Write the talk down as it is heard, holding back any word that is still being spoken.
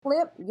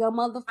Flip your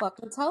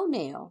motherfucking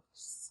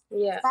toenails.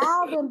 Yeah.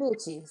 File them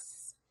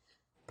bitches.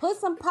 Put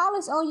some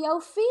polish on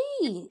your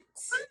feet.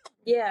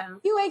 Yeah.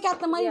 You ain't got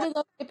the money Yeah. to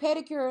go get a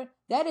pedicure.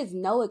 That is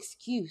no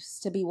excuse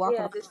to be walking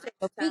Yeah. around This with takes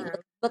your feet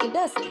time. looking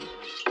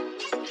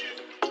dusty.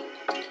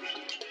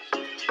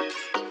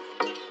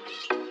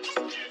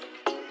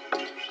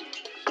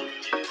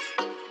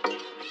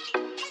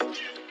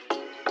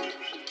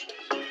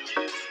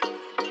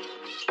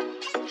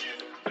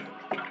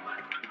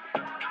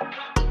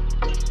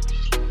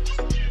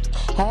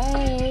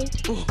 Hey.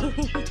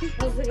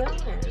 How's it going?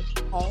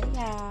 Hey,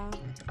 y'all.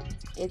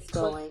 It's What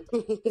going.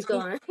 is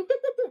going?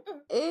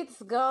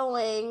 It's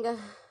going.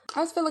 I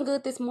was feeling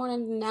good this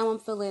morning. Now I'm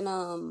feeling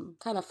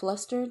kind of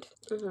flustered.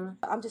 hmm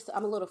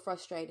I'm a little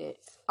frustrated.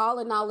 All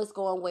in all, it's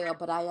going well,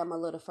 but I am a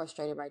little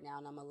frustrated right now,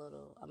 and I'm a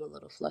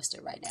little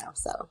flustered right now.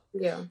 So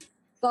Yeah.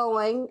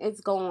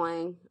 it's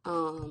going.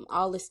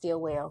 All is still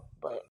well.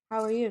 But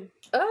how are you?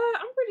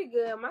 I'm pretty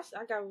good.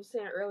 Like I was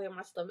saying earlier,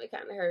 my stomach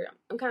kind of hurt.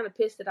 I'm kind of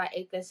pissed that I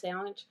ate that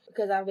sandwich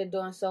because I've been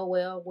doing so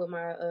well with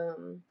my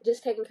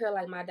just taking care of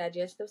like my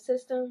digestive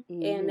system,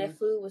 and Mm-hmm. that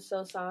food was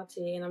so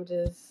salty, and I'm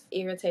just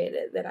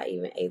irritated that I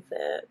even ate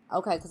that.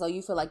 Okay, so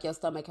you feel like your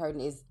stomach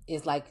hurting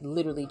is like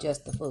literally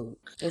just the food.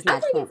 It's I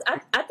not think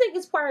cramp. I think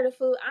it's part of the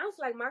food.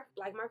 Honestly,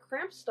 like my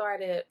cramps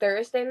started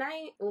Thursday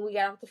night when we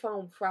got off the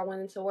phone before I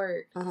went into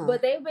work. Uh-huh.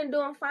 But they've been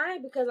doing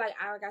fine because like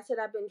I said,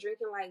 I've been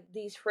drinking like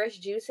these fresh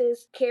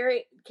juices.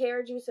 Carrot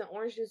juice and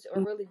orange juice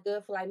are really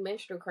good for like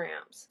menstrual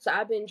cramps. So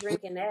I've been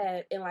drinking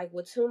that and like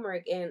with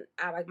turmeric, and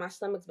I like my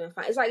stomach's been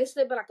fine. It's like it's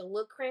still been like a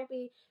little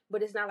crampy,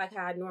 but it's not like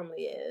how it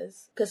normally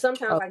is. Because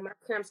sometimes like my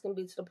cramps can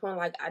be to the point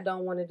like I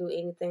don't want to do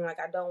anything, like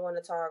I don't want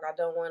to talk, I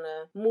don't want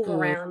to move Mm-hmm.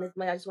 around. It's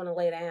like I just want to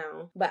lay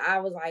down. But I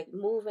was like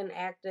moving,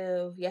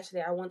 active.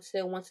 Yesterday I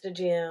still went to the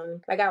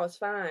gym, like I was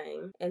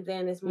fine. And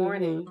then this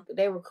morning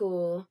they were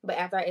cool, but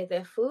after I ate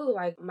that food,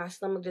 like my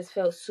stomach just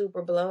felt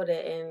super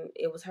bloated and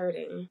it was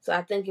hurting. So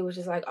I think it was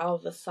just like all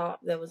of the salt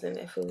that was in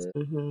that food.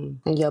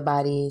 And your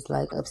body is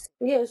like upset.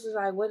 Yeah, it's just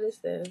like, what is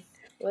this?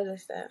 What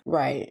is that?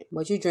 Right.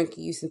 But you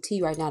drinking you some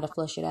tea right now to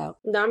flush it out.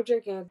 No, I'm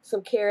drinking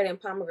some carrot and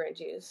pomegranate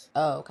juice.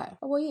 Oh, okay.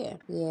 Oh, well, yeah.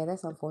 Yeah,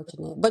 that's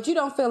unfortunate. But you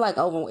don't feel like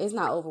it's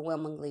not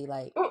overwhelmingly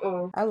like,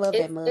 I love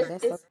that mug.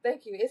 It's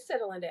thank you. It's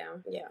settling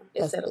down. Yeah,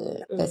 it's That's settling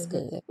good. down. That's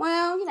Mm-hmm. good.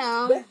 Well,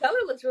 That color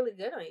looks really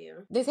good on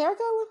you. this hair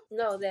color?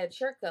 No, that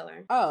shirt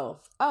color. Oh,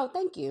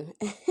 thank you.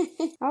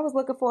 I was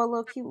looking for a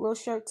little cute little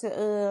shirt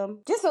to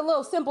just a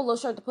little simple little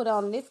shirt to put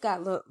on. And it's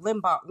got little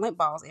lint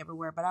balls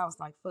everywhere, but I was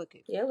like, fuck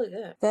it. Yeah, it look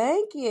good.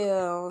 Thank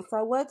you.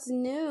 So what's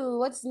new?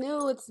 What's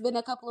new? It's been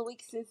a couple of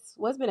weeks it's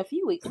been a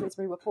few weeks since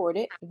we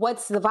recorded.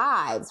 What's the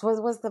vibes?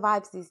 What's the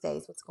vibes these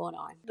days? What's going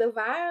on? The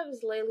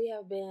vibes lately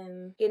have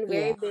been getting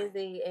very Yeah.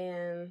 busy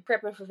and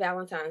prepping for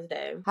Valentine's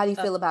Day. How do you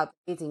feel about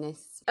the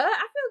busyness? I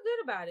feel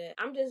good about it.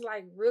 I'm just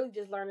like really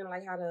just learning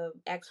like how to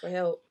ask for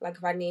help. Like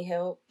if I need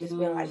help, just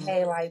being like,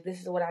 hey, like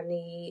this is what I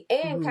need,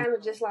 and kind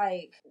of just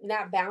like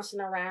not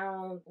bouncing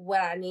around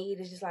what I need.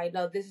 It's just like,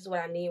 no, this is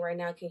what I need right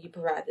now. Can you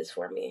provide this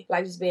for me?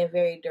 Like just being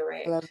very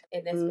direct,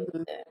 and that's been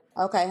good.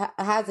 Okay,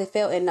 how's it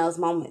feel in those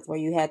moments where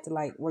you had to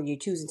like where you're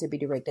choosing to be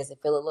direct? Does it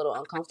feel a little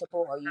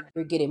uncomfortable, or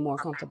you're getting more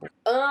comfortable?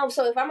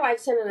 So if I'm like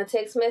sending a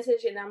text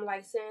message and I'm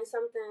like saying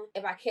something,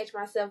 if I catch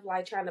myself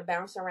like trying to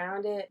bounce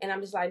around it, and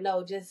I'm just like,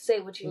 no, just say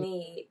what you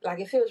need. Like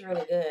it feels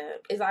really good.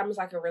 It's almost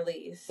like a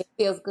release. It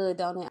feels good,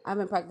 don't it? I've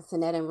been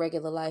practicing that in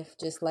regular life,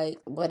 just like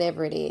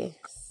whatever it is.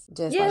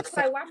 Just Yeah, like it's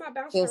like why am I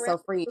bouncing feels around? so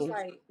It's freeing.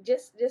 like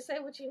just say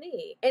what you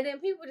need, and then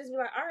people just be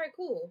like, all right,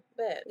 cool,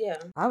 but yeah.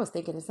 I was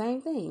thinking the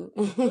same thing.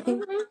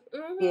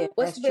 Yeah,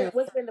 What's that's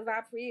true. been the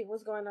vibe for you?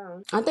 What's going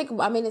on?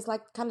 I mean, it's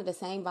like kind of the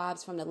same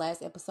vibes from the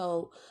last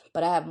episode,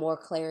 but I have more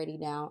clarity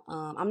now.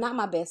 I'm not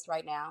my best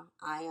right now.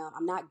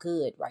 I'm not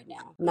good right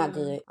now. I'm not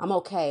good. I'm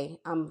okay.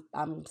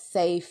 I'm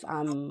safe.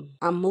 I'm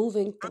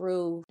moving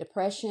through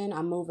depression.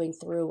 I'm moving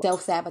through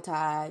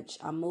self-sabotage.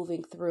 I'm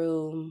moving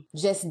through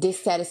just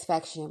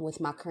dissatisfaction with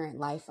my current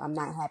life. I'm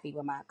not happy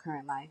with my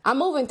current life. I'm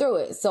moving through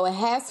it. So it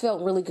has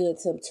felt really good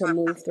to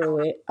move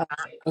through it.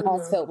 It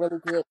has felt really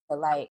good to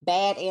like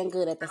bad and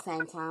good at the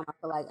same time. I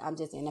feel like I'm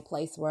just in a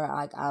place where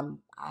like I'm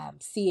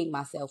seeing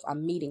myself,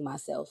 I'm meeting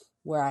myself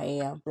where I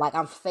am. Like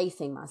I'm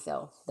facing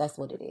myself. That's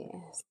what it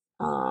is.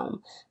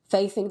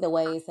 Facing the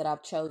ways that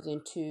I've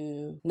chosen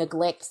to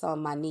neglect some of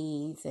my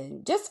needs,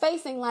 and just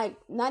facing like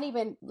not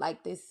even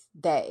like this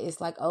that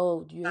it's like,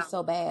 oh, you're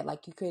so bad,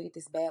 like you created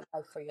this bad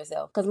life for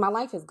yourself, because my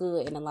life is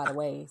good in a lot of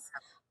ways,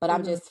 but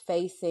I'm just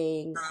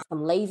facing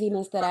some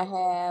laziness that I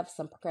have,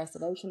 some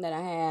procrastination that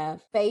I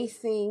have,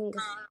 facing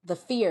the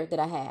fear that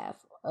I have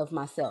of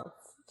myself.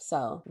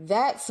 So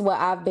that's what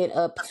I've been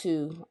up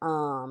to.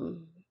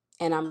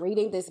 And I'm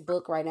reading this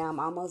book right now. I'm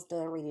almost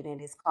done reading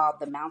it. It's called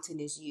The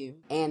Mountain Is You.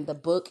 And the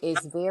book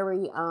is it's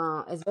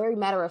very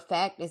matter of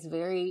fact. It's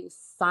very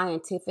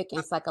scientific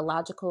and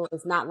psychological.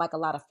 It's not like a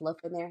lot of fluff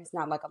in there. It's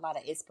not like a lot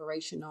of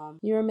inspirational.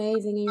 You're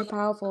amazing and you're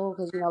powerful,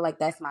 because like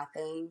that's my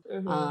thing.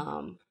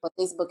 But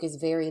this book is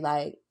very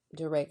like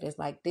direct. It's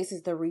like, this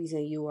is the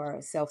reason you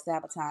are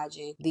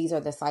self-sabotaging. These are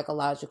the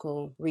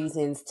psychological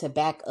reasons to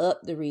back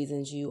up the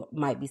reasons you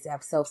might be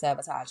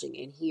self-sabotaging,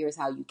 and here's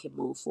how you can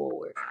move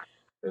forward.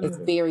 It's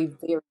Mm-hmm. very,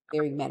 very,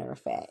 very matter of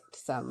fact.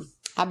 So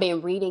I've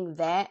been reading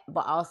that,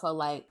 but also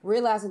like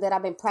realizing that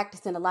I've been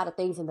practicing a lot of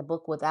things in the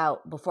book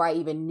before I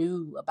even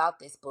knew about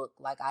this book.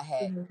 Like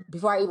Mm-hmm.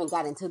 before I even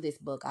got into this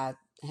book, I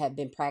had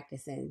been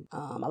practicing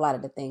a lot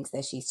of the things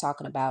that she's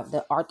talking about.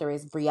 The author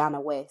is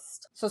Brianna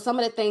West. So some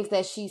of the things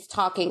that she's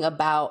talking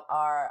about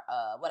are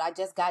what I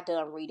just got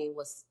done reading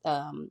was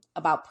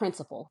about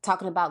principle,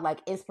 talking about like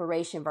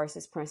inspiration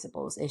versus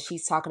principles. And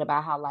she's talking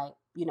about how like,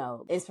 you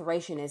know,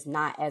 inspiration is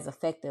not as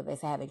effective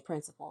as having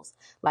principles.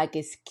 Like,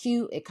 it's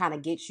cute, it kind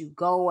of gets you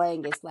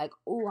going. It's like,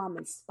 oh, I'm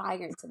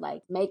inspired to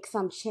like make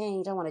some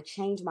change. I want to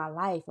change my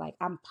life. Like,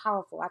 I'm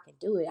powerful, I can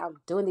do it.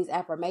 I'm doing these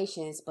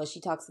affirmations. But she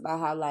talks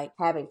about how like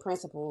having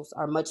principles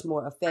are much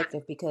more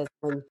effective, because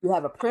when you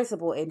have a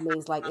principle, it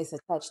means like it's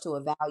attached to a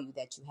value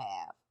that you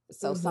have.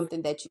 So Mm-hmm.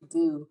 something that you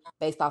do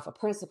based off a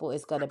principle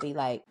is going to be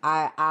like,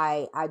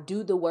 I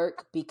do the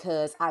work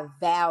because I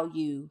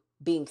value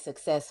being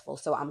successful,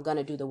 so I'm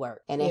gonna do the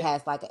work. And it Yeah.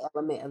 has like an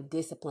element of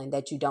discipline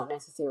that you don't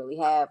necessarily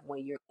have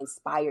when you're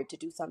inspired to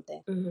do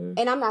something. Mm-hmm.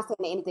 And I'm not saying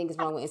that anything is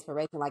wrong with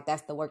inspiration. Like,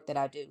 that's the work that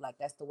I do. Like,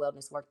 that's the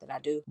wellness work that I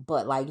do.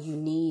 But like, you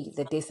need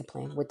the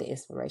discipline with the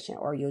inspiration,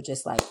 or you'll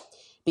just like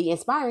be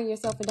inspiring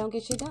yourself and don't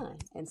get shit done.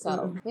 And so,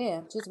 Mm-hmm.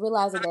 yeah, just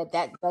realizing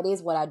that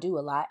is what I do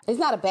a lot. It's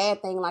not a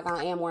bad thing. Like,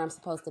 I am where I'm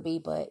supposed to be,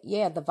 but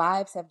yeah, the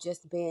vibes have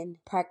just been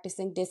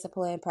practicing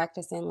discipline,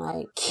 practicing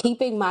like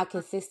keeping my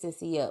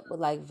consistency up with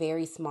like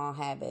very small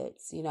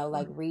habits, you know,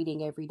 like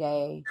reading every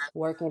day,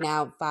 working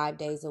out 5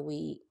 days a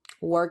week,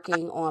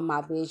 working on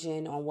my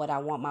vision on what I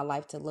want my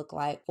life to look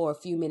like for a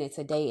few minutes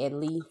a day at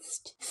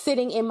least,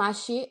 sitting in my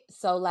shit.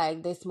 So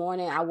like this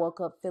morning I woke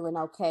up feeling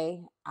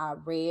okay. I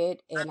read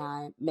and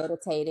I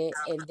meditated,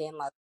 and then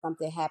like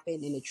something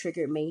happened and it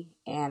triggered me,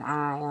 and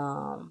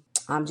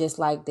I'm just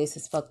like, this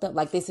is fucked up.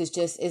 Like, this is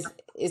just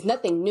is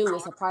nothing new.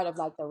 It's a part of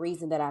like the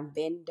reason that I've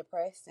been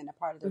depressed, and a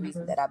part of the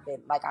reason Mm-hmm. that I've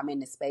been like I'm in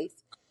this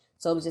space.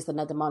 So it was just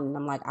another moment.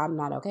 I'm like, I'm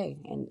not okay.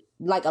 And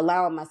like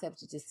allowing myself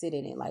to just sit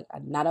in it. Like,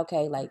 I'm not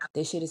okay. Like,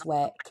 this shit is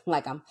whack.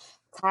 Like, I'm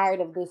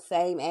tired of this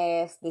same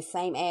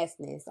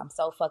assness. I'm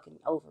so fucking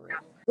over it.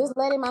 Just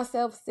letting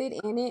myself sit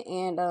in it,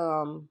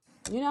 and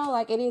you know,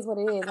 like, it is what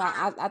it is.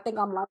 I think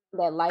I'm learning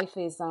that life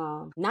is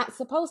not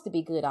supposed to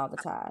be good all the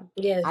time.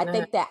 Yeah, it's I not.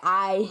 think that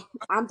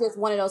I'm just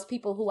one of those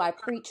people who I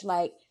preach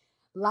like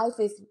life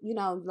is, you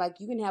know, like,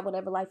 you can have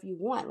whatever life you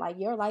want. Like,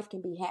 your life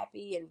can be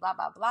happy and blah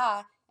blah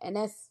blah, and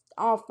that's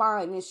all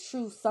fine. It's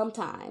true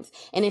sometimes,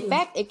 and in Mm.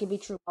 fact it can be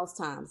true most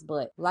times.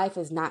 But life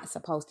is not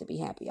supposed to be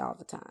happy all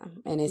the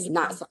time, and it's Yeah.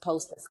 not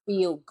supposed to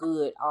feel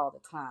good all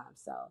the time.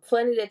 So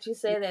Funny that you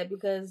say that,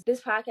 because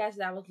this podcast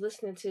that I was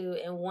listening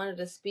to, and one of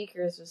the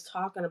speakers was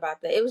talking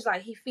about that. It was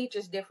like he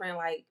features different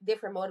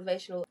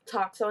motivational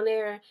talks on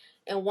there,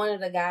 and one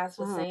of the guys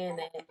was uh-huh. saying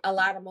that a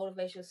lot of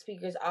motivational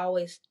speakers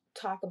always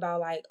talk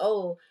about like,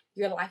 oh,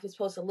 your life is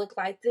supposed to look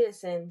like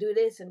this and do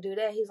this and do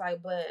that. He's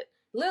like, but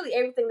literally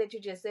everything that you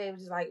just said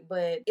was just like,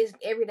 but it's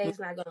every day is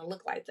not gonna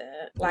look like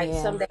that. Like,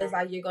 Yeah, some days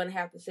like you're gonna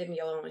have to sit in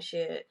your own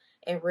shit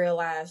and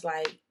realize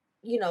like,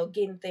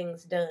 getting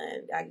things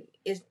done. Like,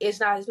 it's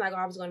not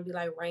always going to be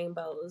like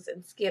rainbows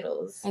and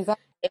Skittles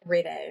exactly.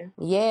 every day.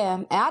 Yeah,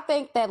 and I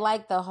think that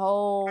like the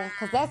whole,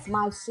 because that's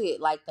my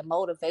shit, like the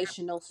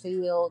motivational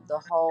field, the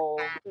whole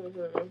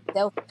Mm-hmm.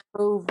 self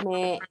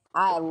improvement.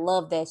 I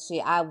love that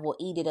shit. I will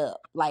eat it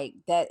up. Like,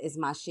 that is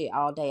my shit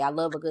all day. I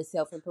love a good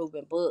self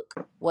improvement book,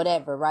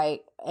 whatever,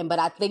 right? And but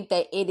I think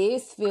that it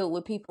is filled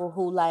with people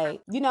who,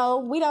 like, you know,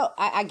 we don't.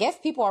 I guess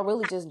people are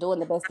really just doing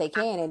the best they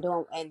can and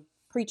doing and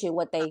preaching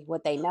what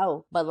they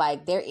know. But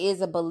like, there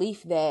is a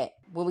belief that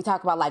when we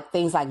talk about like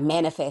things like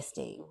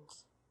manifesting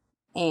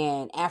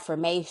and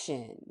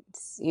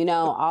affirmations, you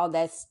know, all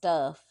that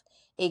stuff.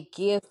 It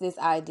gives this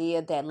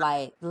idea that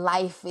like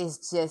life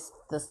is just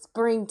the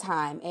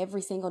springtime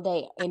every single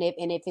day. And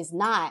if it's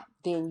not,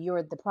 then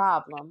you're the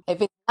problem.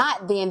 If it's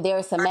not, then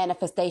there's a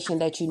manifestation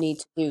that you need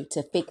to do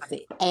to fix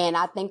it. And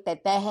I think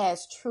that that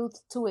has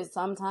truth to it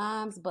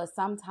sometimes, but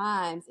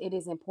sometimes it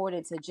is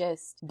important to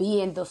just be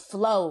in the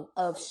flow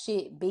of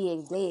shit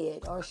being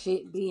dead, or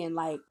shit being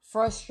like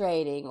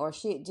frustrating, or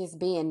shit just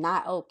being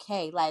not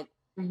okay. Like,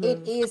 it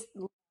Mm-hmm. is,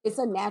 it's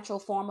a natural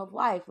form of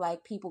life.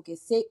 Like, people get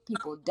sick,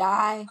 people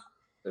die,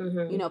 you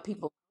Mm-hmm. know,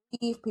 people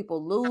leave,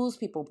 people lose,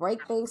 people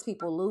break things,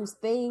 people lose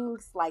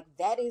things.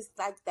 That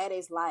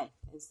is life.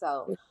 And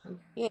so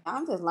yeah,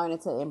 I'm just learning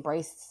to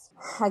embrace,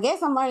 I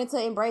guess I'm learning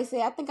to embrace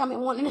it. I think I'm in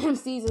one of them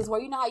seasons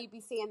where, you know how you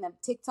be seeing the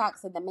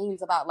TikToks and the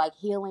memes about like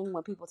healing,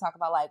 when people talk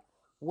about like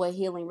what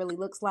healing really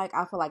looks like.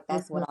 I feel like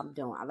that's Mm-hmm. what I'm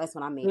doing. That's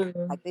what I'm in.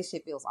 Mm-hmm. Like, this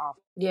shit feels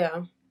awful.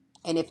 Yeah.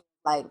 And it,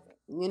 like,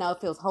 you know, it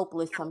feels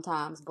hopeless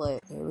sometimes, but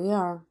here we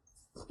are.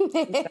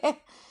 But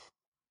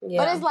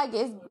Yeah. it's like,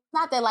 it's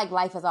not that like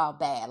life is all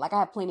bad. Like, I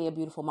have plenty of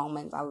beautiful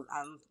moments.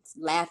 I'm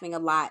laughing a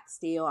lot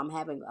still. I'm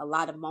having a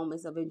lot of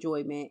moments of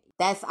enjoyment.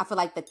 I feel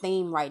like the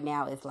theme right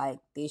now is like,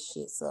 this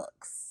shit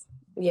sucks.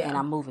 and Yeah.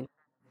 I'm moving.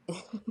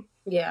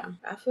 Yeah.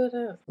 I feel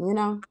that. You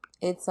know,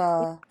 it's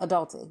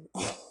adulting.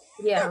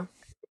 Yeah.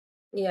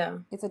 Yeah.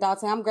 It's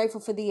adulting. I'm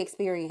grateful for the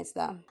experience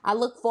though. I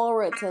look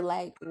forward to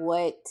like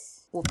what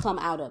will come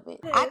out of it.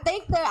 I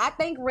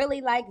think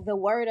really like the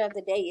word of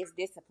the day is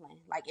discipline.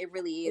 Like it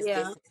really is Yeah.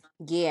 discipline.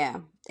 Yeah,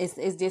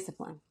 it's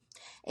discipline.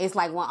 It's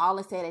like when all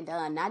is said and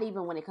done, not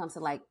even when it comes to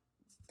like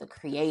the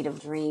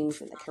creative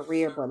dreams and the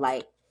career, but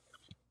like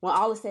when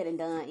all is said and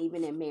done,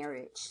 even in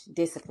marriage,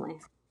 discipline.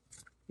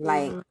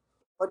 Like, Mhm.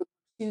 what are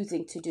you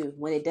choosing to do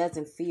when it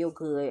doesn't feel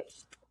good?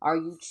 Are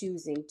you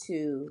choosing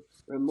to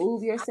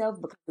remove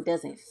yourself because it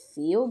doesn't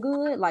feel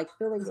good? Like,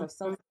 feelings are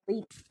so Mhm.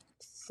 fleeting.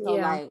 So,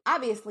 Yeah. like,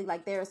 obviously,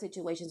 like, there are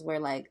situations where,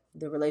 like,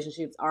 the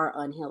relationships are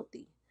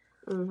unhealthy.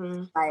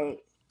 Mhm.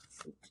 Like,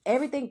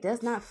 everything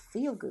does not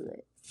feel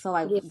good. So,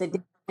 like, Yeah. the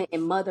discipline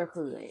in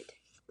motherhood,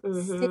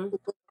 Mhm.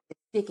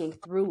 sticking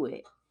through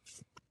it,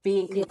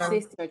 being Yeah.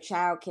 consistent, your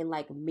child can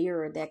like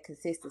mirror that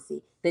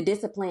consistency, the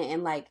discipline,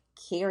 and like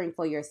caring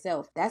for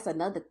yourself. That's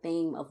another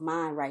theme of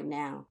mine right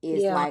now,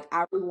 is Yeah. like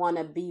I really want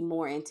to be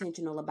more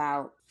intentional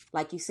about,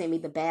 like you sent me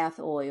the bath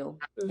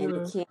oil and the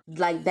Mhm.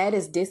 like that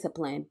is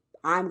discipline.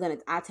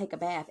 I take a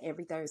bath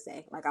every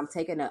Thursday. Like I'm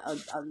taking a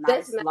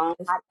That's nice long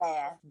nice. hot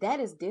bath. That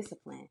is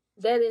discipline.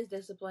 That is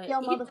discipline.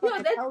 Yo You know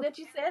motherfucking that toe. that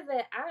you said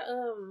that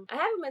I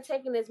haven't been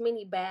taking as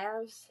many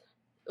baths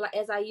like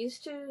as I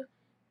used to,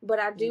 but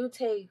I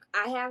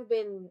have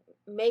been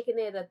making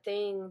it a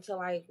thing to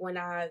like when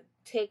I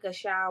take a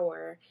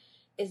shower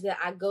is that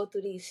I go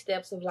through these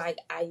steps of like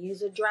I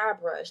use a dry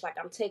brush, like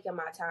I'm taking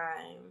my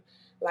time,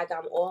 like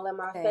I'm oiling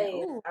my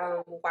face, Ooh.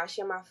 I'm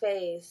washing my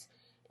face,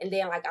 and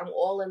then like I'm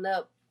oiling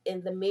up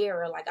in the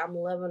mirror, like I'm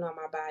loving on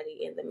my body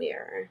in the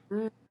mirror.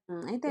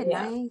 Ain't that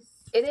Yeah, nice?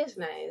 it is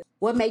nice.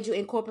 What made you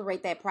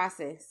incorporate that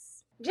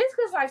process? Just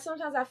because like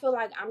sometimes I feel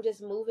like I'm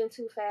just moving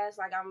too fast,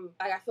 like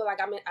I feel like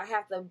I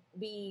have to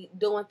be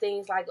doing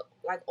things like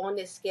on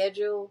this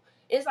schedule.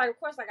 It's like of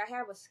course like I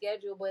have a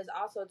schedule, but it's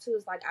also too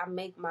it's like I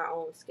make my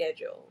own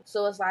schedule,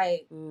 so it's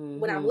like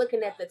when I'm Mm-hmm.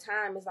 looking at the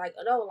time, it's like,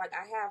 oh no, like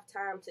I have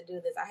time to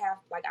do this. I have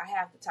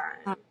the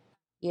time,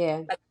 Yeah.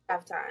 like I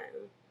have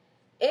time.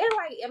 And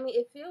like I mean,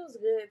 it feels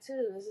good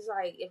too. It's just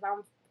like if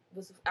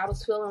I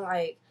was feeling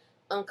like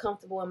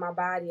uncomfortable in my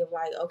body of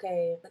like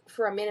okay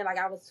for a minute like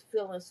I was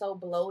feeling so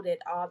bloated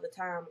all the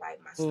time like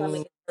my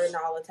stomach Mm, is hurting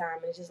all the time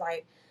and it's just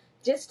like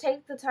just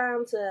take the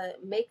time to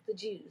make the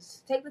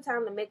juice, take the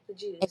time to make the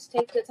juice,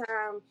 take the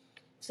time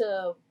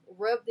to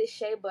rub this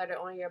shea butter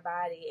on your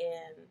body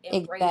and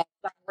embrace exactly.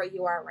 like where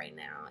you are right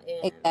now,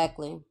 and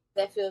Exactly.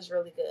 that feels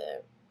really good.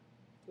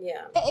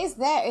 Yeah.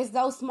 It's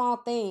those small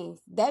things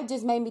that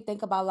just made me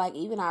think about like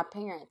even our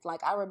parents.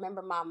 Like I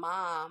remember my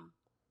mom,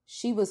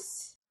 she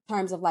was in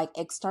terms of like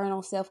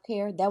external self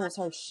care, that was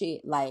her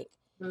shit. Like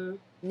Mm-hmm.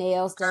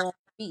 nails done,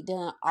 feet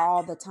done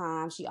all the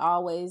time. She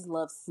always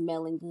loved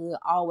smelling good,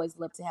 always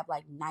loved to have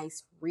like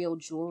nice real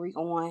jewelry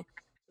on.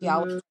 She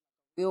always Mm-hmm. had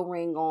a real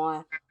ring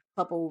on,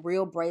 couple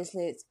real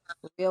bracelets,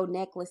 real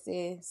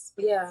necklaces.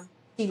 Yeah.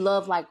 She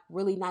loved like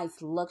really nice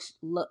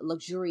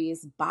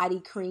luxurious body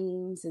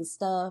creams and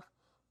stuff.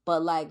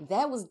 But like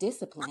that was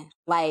discipline.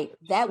 Like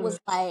that Mm-hmm. was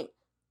like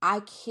I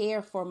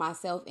care for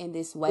myself in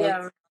this way.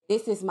 Yeah.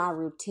 This is my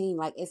routine.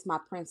 Like it's my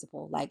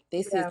principle. Like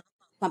this is Yeah.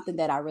 something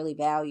that I really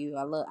value.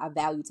 I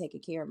value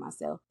taking care of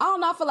myself. I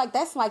don't know. I feel like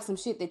that's like some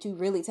shit that you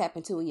really tap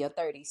into in your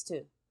 30s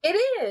too. It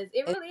is.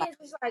 It It's really like is.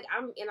 It's like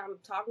I'm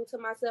talking to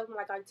myself. I'm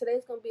like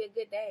today's gonna be a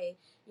good day.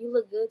 You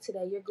look good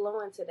today. You're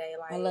glowing today.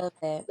 I Like love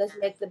that. let's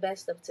make the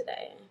best of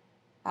today.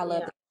 I love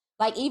Yeah. that.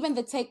 Like even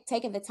the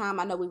taking the time.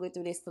 I know we went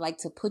through this to like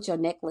to put your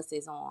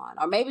necklaces on,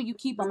 or maybe you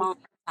keep them Mhm. on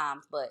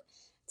sometimes, but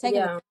taking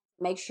the time Yeah.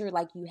 to make sure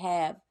like you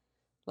have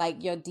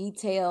like your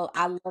detail.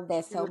 I love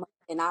that so Mhm. much,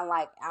 and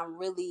I'm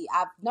really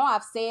I know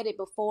I've said it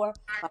before,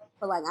 but I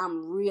feel like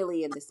I'm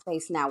really in the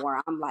space now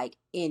where I'm like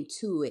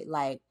into it.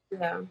 Like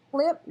Yeah.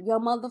 clip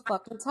your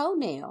motherfucking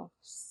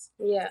toenails,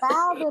 Yeah.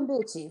 file them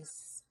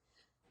bitches,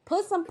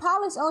 put some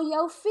polish on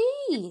your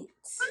feet.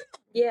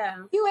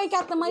 Yeah. You ain't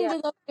got the money Yeah.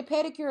 to go get a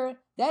pedicure.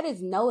 That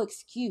is no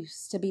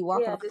excuse to be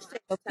walking Yeah. around This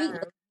takes with your feet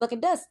time. looking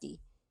dusty.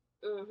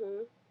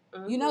 Mhm.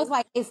 You know, it's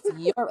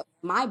Mhm. like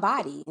my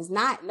body. It's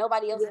not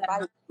nobody else's Yeah.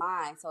 body but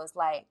mine. So it's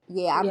like,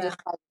 yeah, I'm Yeah. just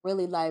like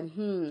really like,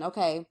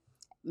 okay,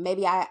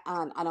 maybe I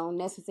don't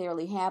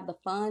necessarily have the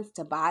funds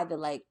to buy the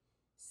like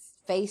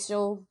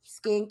facial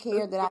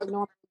skincare that I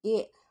normally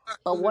get,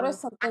 but what are Mhm.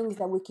 some things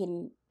that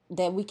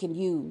we can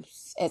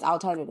use as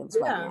alternatives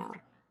right Yeah. now?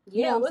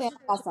 You know Yeah. what I'm What's saying? it I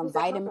that got you some use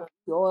at vitamin home?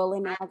 C oil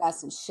in there. I got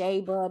some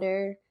shea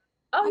butter.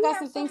 Oh, I you got have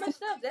some so things much to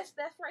stuff.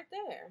 That's right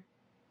there.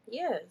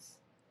 Yes.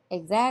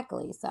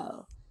 exactly.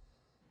 So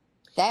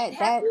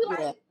Have you yeah,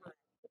 like?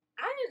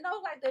 I didn't know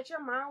like that.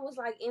 Your mom was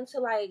like into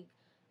like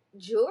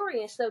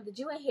jewelry and stuff. Did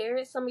you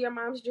inherit some of your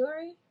mom's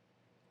jewelry?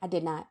 I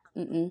did not.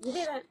 Mm-mm. You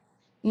didn't.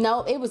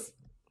 No, it was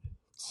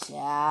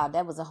child.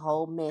 That was a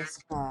whole mess.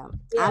 I don't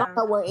Yeah.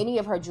 know where any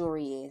of her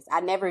jewelry is.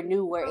 I never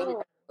knew where any of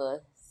Oh,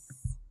 it was.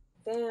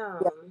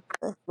 damn.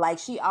 Yeah. Like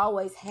she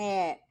always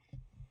had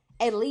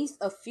at least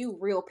a few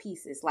real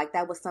pieces. Like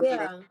that was something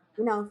that Yeah.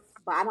 you know.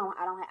 But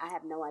I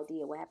have no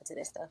idea what happened to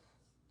that stuff.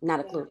 Not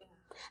a Yeah. clue.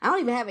 I don't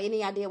even have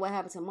any idea what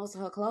happened to most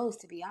of her clothes,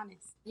 to be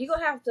honest. You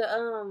gonna have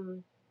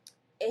to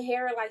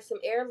inherit like some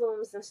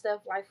heirlooms and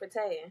stuff like for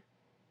Taya.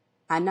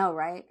 I know,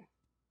 right?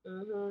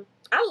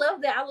 I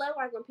love that. I love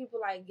like when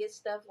people like get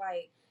stuff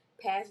like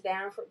passed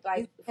down from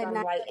like Isn't that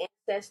nice? like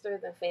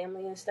ancestors and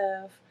family and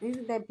stuff,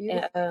 Isn't that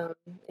beautiful?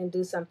 and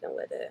do something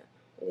with it.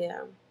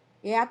 Yeah.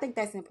 Yeah, I think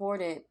that's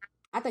important.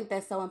 I think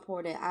that's so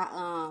important.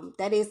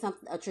 That is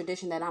a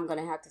tradition that I'm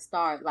gonna have to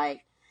start,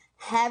 like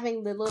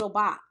having the little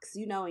box,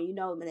 and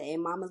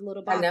in Mama's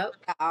little I box, know.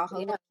 got all her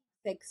Yeah. little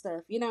fake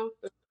stuff.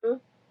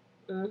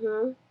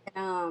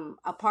 Mm-hmm.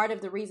 A part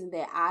of the reason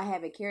that I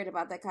haven't cared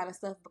about that kind of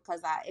stuff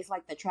because it's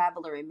like the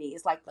traveler in me.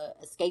 It's like the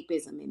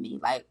escapism in me.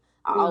 Like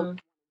I always Mm.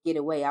 get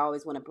away. I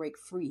always want to break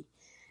free,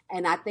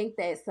 and I think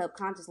that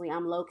subconsciously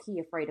I'm low key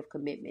afraid of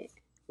commitment.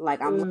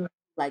 Like I'm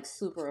like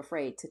super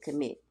afraid to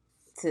commit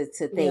to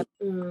Yeah. things.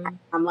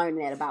 I'm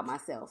learning that about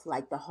myself.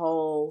 Like the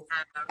whole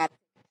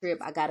trip,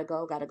 I gotta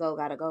go, gotta go,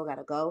 gotta go,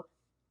 gotta go.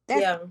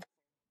 That's Yeah.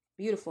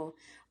 beautiful,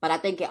 but I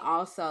think it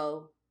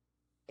also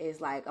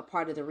is like a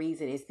part of the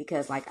reason is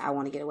because like I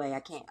want to get away.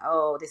 I can't.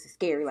 Oh, this is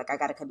scary. Like I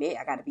gotta commit.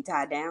 I gotta be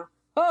tied down.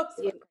 Oh,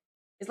 Yeah.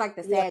 it's like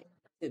the Yeah. sad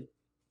too.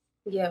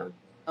 Yeah.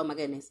 Oh my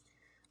goodness.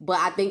 But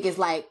I think it's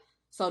like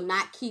so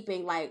not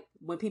keeping like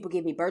when people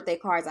give me birthday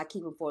cards, I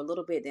keep them for a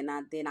little bit. Then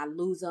I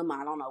lose them.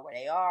 I don't know where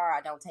they are.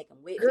 I don't take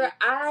them with Girl, me.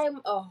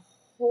 I'm a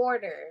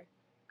hoarder.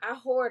 I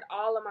hoard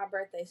all of my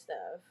birthday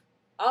stuff.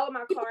 All of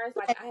my cards,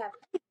 like I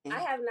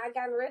have not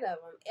gotten rid of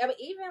them. I mean,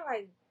 even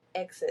like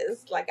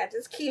exes, like I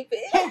just keep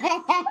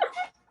it.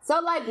 So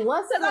like,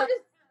 what's Cause the?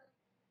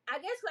 I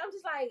guess I'm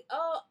just like,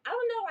 oh, I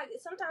don't know. Like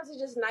sometimes it's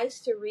just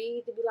nice to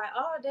read to be like,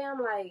 oh damn,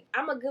 like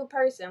I'm a good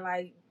person.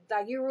 Like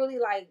you really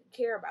like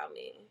care about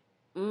me.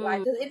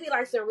 Like, cause it'd be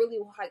like some really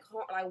like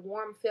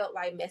warm felt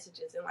like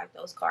messages and like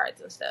those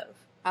cards and stuff.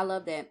 I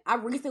love that. I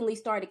recently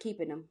started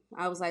keeping them.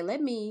 I was like,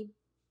 let me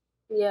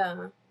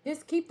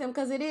just keep them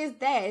because it is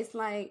that. It's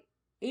like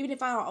even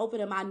if I don't open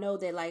them, I know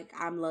that like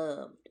I'm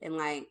loved and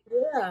like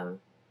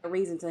a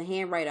reason to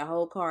handwrite a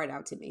whole card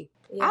out to me.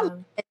 Yeah. I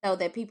love it, though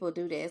that people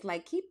do that. It's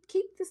like keep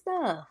the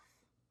stuff.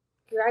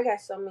 Girl, I got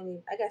so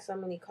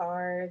many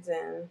cards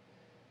and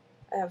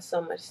I have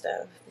so much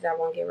stuff that I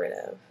won't get rid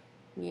of.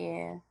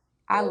 Yeah,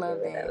 I love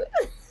that.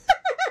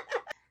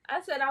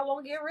 I said I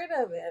won't get rid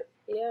of it.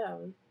 Yeah,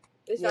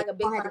 it's like a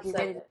big have to get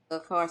rid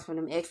of cards from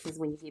them exes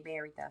when you get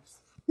married, though.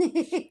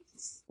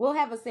 We'll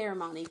have a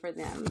ceremony for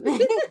them.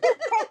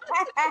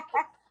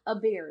 A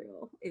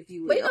burial, if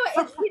you will. But you know,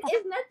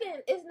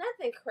 it's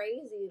nothing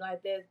crazy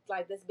like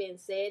that's been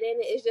said in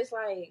it. It's just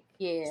like,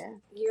 yeah,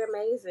 you're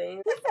amazing.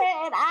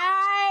 And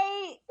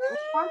I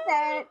want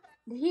that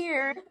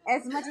here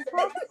as much as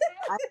possible.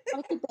 I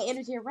want to keep the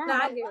energy around. No,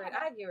 I get rid of it.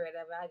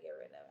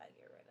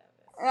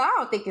 I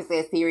don't think it's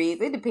that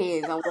serious. It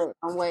depends on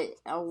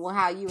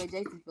how you and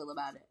Jason feel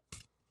about it.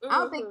 I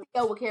don't think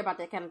Theo would care about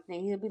that kind of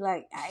thing. He'll be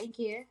like, I ain't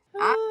care.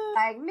 I'm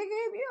like, nigga,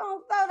 if you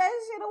don't throw that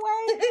shit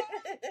away,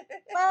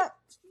 but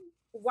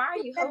why are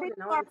you holding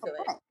on to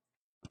it?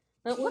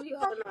 What are you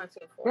holding on to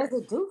it for? What does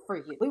it do for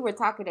you? We were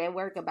talking at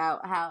work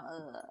about how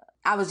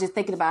I was just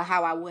thinking about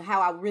how I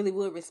really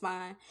would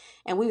respond,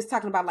 and we was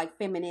talking about like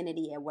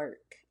femininity at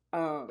work.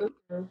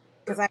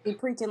 Because I be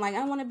preaching like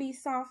I want to be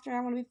softer,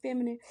 I want to be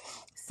feminine.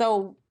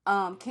 So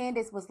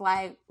Candace was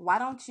like, why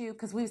don't you?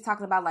 Because we was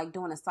talking about like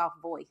doing a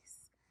soft voice.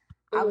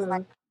 I was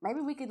like, maybe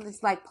we could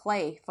just like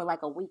play for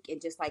like a week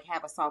and just like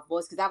have a soft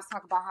voice. Because I was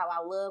talking about how I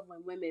love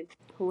when women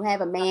who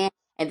have a man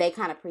and they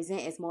kind of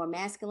present as more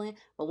masculine,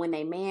 but when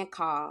they man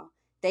call,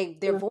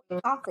 their voice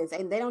softens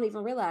and they don't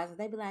even realize it.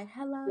 They be like,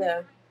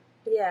 hello.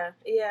 Yeah.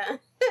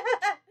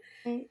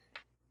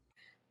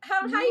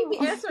 How you be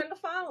answering the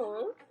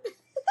phone?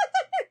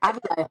 I be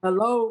like,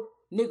 hello,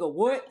 nigga,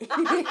 what?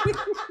 The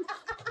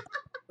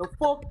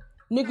fuck?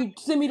 Nigga,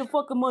 send me the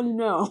fucking money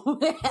now.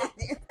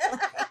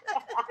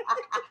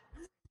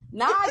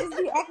 Nah,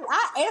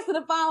 I answer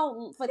the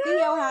phone for Theo.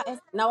 I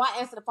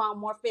answer the phone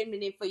more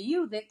feminine for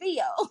you than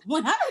Theo.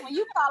 When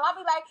you call, I'll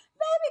be like,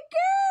 baby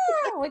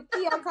girl. When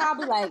Theo call, I'll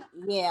be like,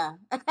 yeah.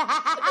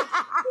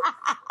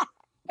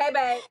 Hey,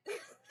 babe.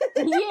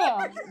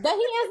 Yeah. Does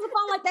he answer the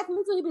phone like that for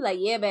me too? He'd be like,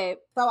 yeah, babe.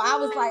 So I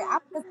was like, I'm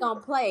just gonna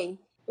play.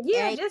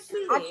 Yeah, just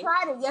see. I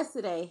tried it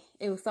yesterday.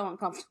 It was so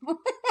uncomfortable.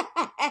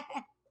 But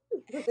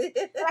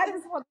I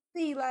just want to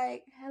see,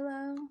 like,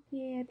 hello,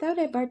 yeah, throw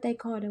that birthday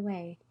card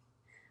away.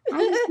 Do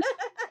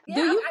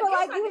you feel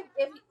like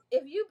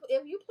if you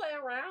play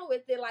around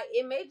with it, like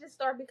it may just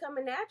start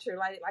becoming natural,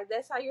 like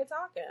that's how you're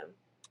talking.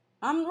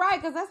 I'm right,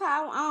 because that's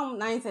how I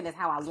ain't saying that's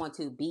how I want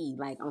to be,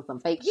 like on some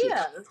fake shit.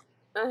 Yeah.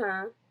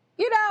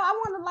 You know, I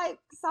want to like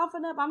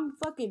soften up. I'm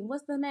fucking.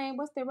 What's the name?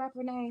 What's their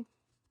rapper name?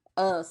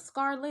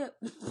 Scar Lip.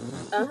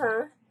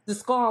 The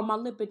scar on my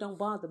lip, it don't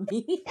bother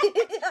me.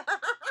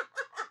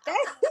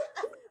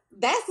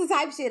 That's the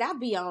type of shit I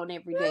be on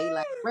every day,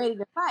 like ready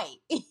to fight.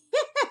 She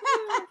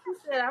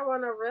said, I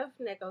want a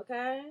roughneck,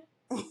 okay?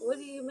 What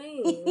do you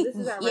mean? This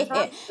is our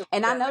yeah.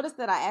 And I noticed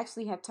that I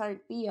actually have turned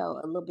Theo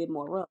a little bit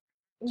more rough.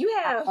 You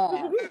have.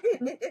 have.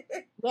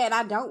 Yeah, and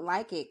I don't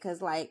like it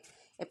because, like,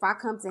 if I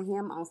come to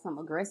him on some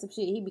aggressive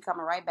shit, he be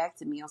coming right back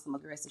to me on some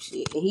aggressive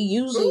shit. And he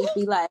usually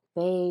be like,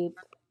 babe,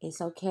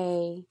 it's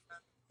okay.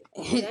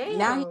 Now he,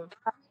 Damn. what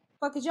the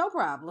fuck is your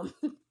problem?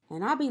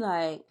 And I be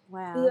like,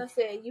 wow. Theo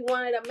said, "You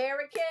wanted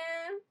American?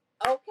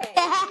 Okay,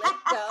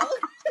 let's go."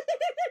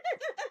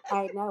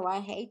 I know,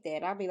 I hate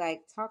that. I be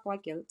like, talk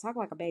like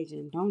a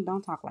Bajan.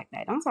 Don't talk like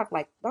that. Don't talk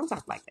like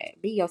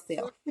that. Be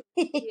yourself.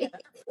 Yeah,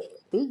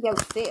 Be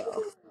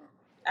yourself.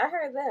 I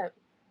heard that.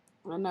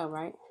 I know,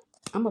 right?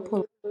 I'm gonna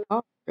pull Mhm.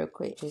 off real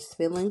quick. Just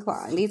feeling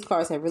inclined. These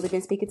cars have really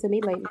been speaking to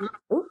me lately.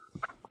 Ooh,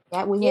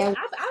 that we Yeah, have.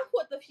 I've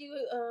put the few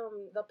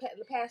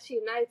the past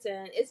few nights,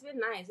 and it's been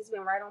nice. It's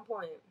been right on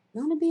point.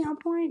 You want to be on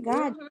point,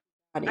 God. Hmm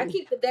I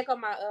keep the deck on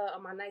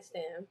my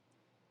nightstand.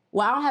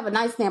 Well, I don't have a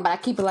nightstand, but I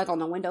keep it like on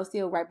the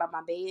windowsill, right by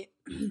my bed,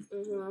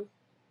 Hmm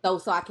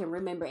so I can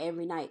remember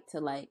every night to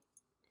like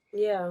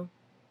Yeah,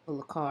 pull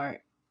a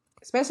card.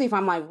 Especially if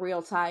I'm like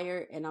real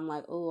tired and I'm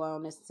like, oh, I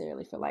don't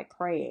necessarily feel like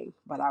praying,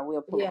 but I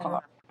will pull a yeah.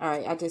 card. All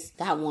right, I just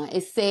got one.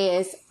 It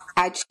says,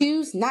 I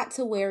choose not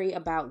to worry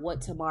about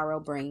what tomorrow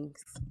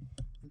brings.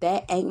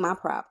 That ain't my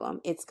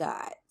problem. It's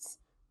God's.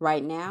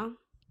 Right now,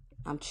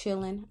 I'm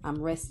chilling.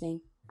 I'm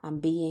resting. I'm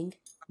being.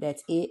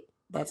 That's it.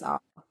 That's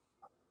all.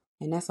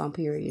 And that's on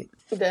period.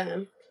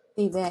 Done.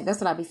 See that? That's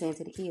what I be saying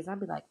to the kids. I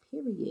be like,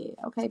 period.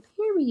 Okay,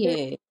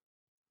 period.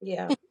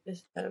 Yeah,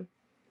 it's done.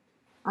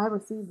 I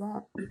received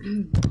that.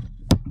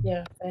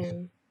 Yeah,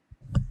 same.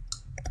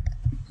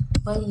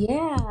 But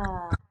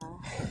yeah,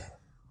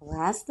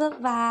 that's the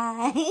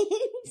vibes.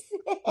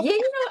 Yeah, you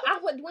know,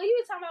 when you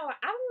were talking about, like,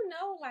 I don't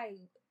know, like,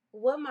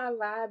 what my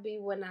vibe be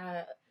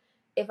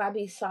if I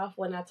be soft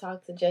when I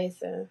talk to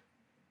Jason.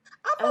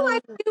 I I feel don't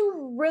like know.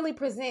 you really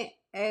present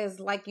as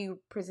like you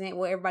present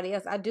with everybody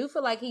else. I do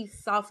feel like he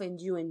softened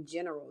you in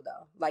general,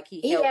 though. Like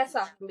he He helped has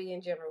softened me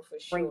in general for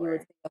bring you sure.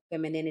 into your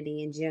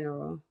femininity in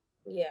general.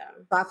 Yeah.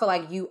 So I feel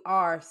like you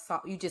are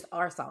soft. You just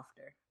are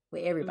softer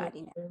with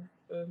everybody now.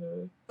 Mm-hmm.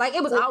 Mm-hmm. Like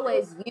it was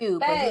always you,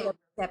 but he Babe, helped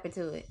step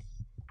into it.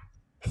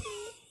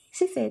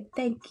 She said,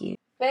 "Thank you."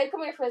 babe,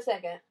 come here for a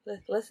second.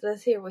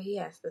 Let's hear what he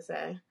has to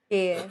say.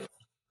 Yeah.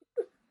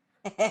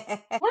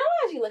 Why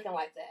is you looking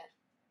like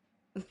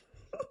that?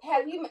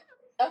 Have you?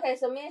 Okay,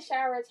 so me and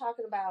Shira are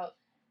talking about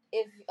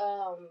if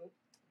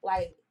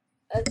like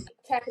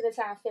tapping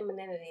into our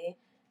femininity.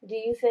 Do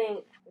you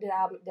think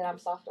that I'm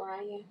soft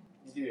around you?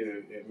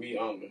 Yeah, and me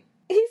only.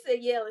 He said,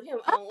 "Yeah, and him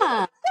only."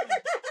 Ah,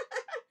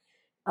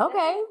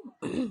 okay.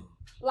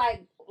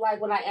 like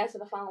when I answer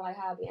the phone, like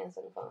how I be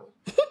answering the phone.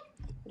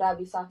 Would I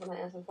be soft when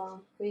I answer the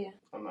phone for you?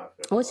 I'm not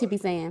feeling What she like be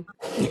saying?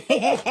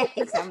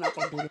 I'm not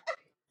gonna do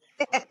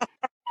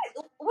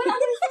What I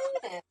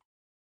be saying?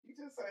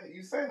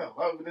 you say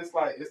hello, but it's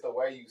like it's the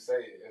way you say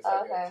it. It's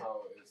like Okay. that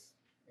tone. It's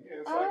like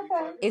you Okay.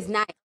 talking. It's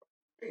nice.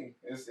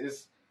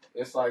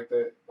 It's like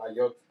that. Like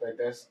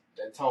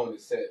that tone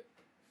is set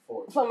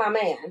for you. For my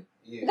man.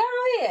 Yeah. Go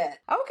ahead.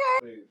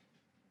 Okay.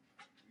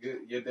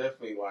 You're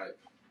definitely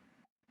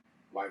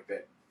like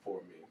that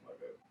for me. Like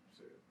that.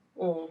 Shit.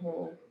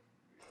 Mm-hmm.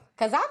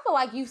 Cause I feel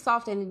like you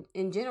soft in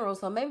general,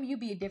 so maybe you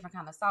be a different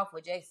kind of soft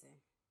with Jason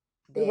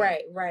that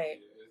Right.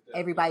 Yeah,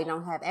 everybody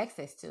don't have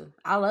access to.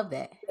 I love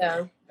that.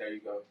 Yeah. There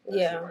you go. That's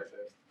Yeah. it right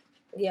there.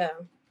 Yeah.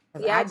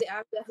 'Cause Yeah, I've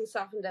definitely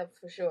softened up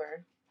for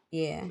sure.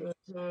 yeah,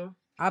 Mm-hmm.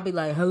 I'll be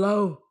like,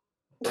 hello,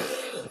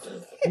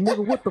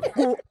 nigga, what the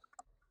fuck?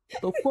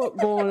 The fuck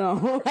going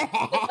on?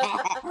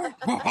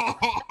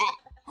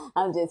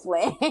 I'm just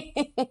playing.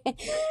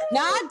 No,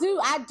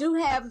 I do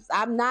have.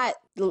 I'm not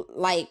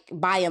like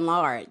by and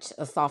large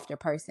a softer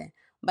person,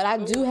 but I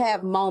do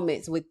have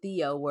moments with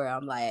Theo where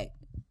I'm like,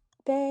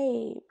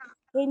 babe,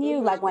 can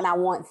you like when I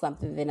want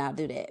something, then I'll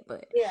do that.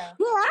 But Yeah.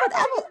 yeah, I've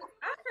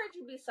heard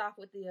you be soft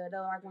with Theo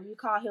though. Like when you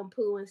call him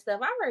poo and stuff,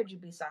 I've heard you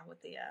be soft with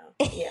Theo.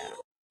 Yeah.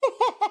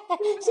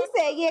 She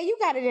said, yeah, you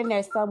got it in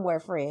there somewhere,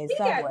 friend,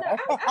 Yeah. No, somewhere.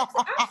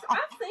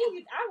 I've seen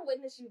you. I've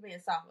witnessed you being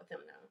soft with him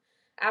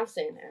though. I've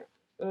seen that.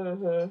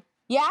 Mm-hmm.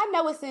 Yeah, I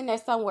know it's in there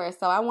somewhere,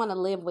 so I want to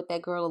live with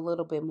that girl a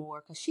little bit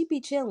more because she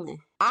be chilling.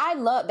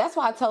 That's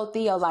why I told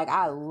Theo, like,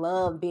 I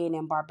love being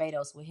in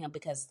Barbados with him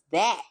because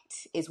that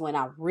is when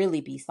I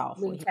really be soft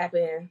When you with him. tap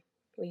in.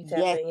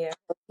 Yes, Yeah.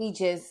 he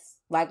just,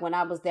 like, when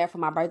I was there for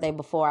my birthday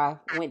before I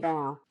went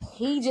down,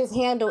 he just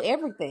handled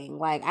everything.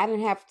 Like, I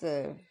didn't have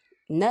to,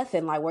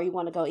 nothing, like, where you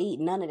want to go eat,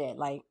 none of that,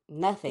 like,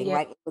 nothing. Yeah.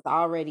 Like, it was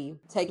already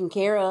taken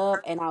care of,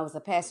 and I was a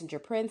passenger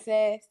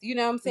princess. You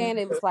know what I'm saying?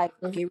 It was like,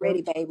 get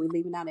ready, babe, we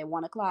leaving out at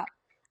 1 o'clock.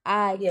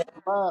 I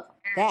love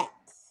that.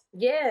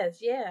 Yes,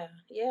 yeah.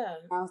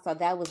 So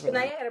that was So really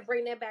now nice. you gotta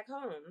bring that back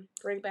home.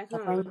 Bring it back To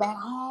home. bring it back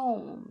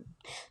home.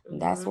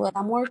 That's what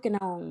I'm working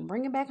on.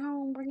 Bring it back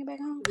home. Bring it back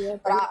home. Yeah,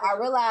 but I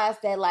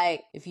realized that,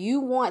 like, if you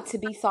want to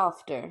be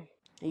softer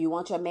and you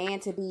want your man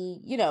to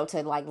be,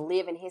 to like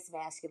live in his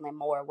masculine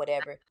more or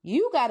whatever,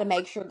 you got to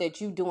make sure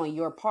that you doing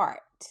your part.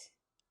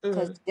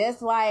 Because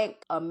just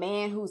like a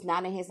man who's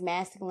not in his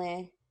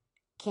masculine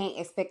can't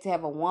expect to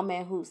have a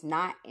woman who's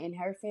not in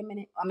her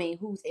feminine. I mean,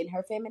 who's in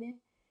her feminine.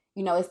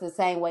 It's the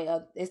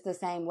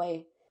same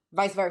way.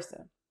 vice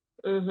versa.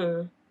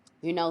 Mhm.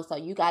 You know, so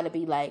you got to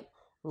be like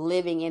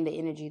living in the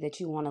energy that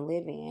you want to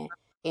live in,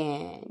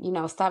 and you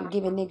know, stop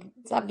giving this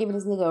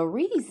nigga a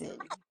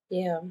reason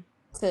Yeah.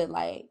 to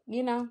like,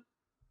 you know,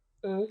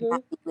 not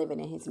Mhm. be living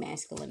in his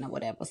masculine or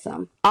whatever.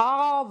 So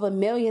all the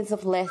millions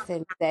of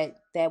lessons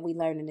that we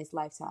learn in this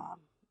lifetime,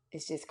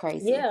 it's just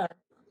crazy. Yeah.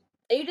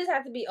 And you just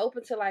have to be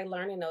open to like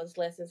learning those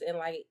lessons and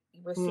like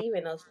Mm,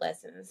 receiving those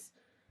lessons.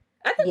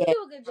 I think we yeah,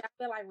 do a good job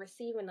at like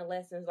receiving the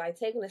lessons, like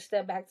taking a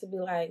step back to be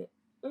like,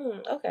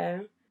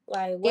 okay,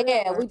 like what did I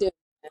yeah, learn? we do.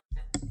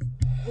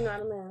 You know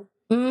what I mean?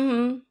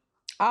 Mm-hmm.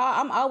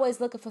 I'm always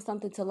looking for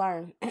something to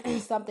learn,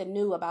 something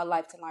new about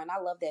life to learn. I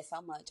love that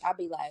so much. I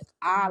be like,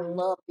 I Hmm.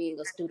 love being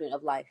a student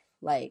of life.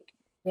 Like,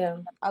 Yeah.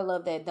 I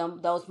love that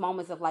those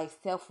moments of like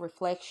self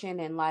reflection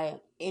and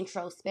like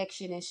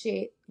introspection and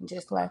shit. And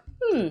just like,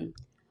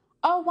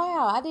 oh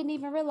wow, I didn't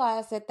even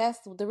realize that that's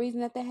the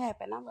reason that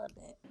happened. I love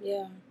that.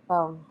 Yeah.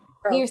 So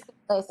Bro. here's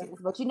the lessons.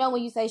 But you know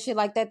when you say shit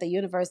like that, the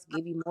universe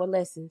give you more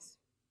lessons.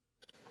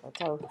 I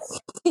told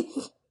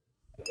you.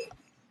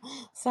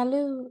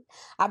 Salute.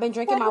 I've been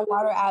drinking my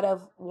water out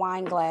of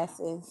wine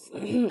glasses. I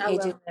it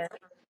just love that.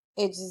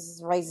 it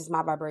just raises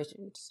my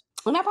vibrations.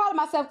 And I'm proud of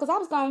myself because I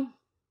was gonna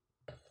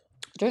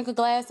drink a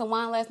glass of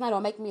wine last night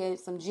or make me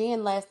some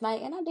gin last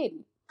night, and I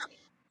didn't.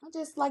 I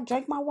just like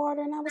drank my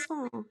water and I was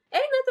fine. Ain't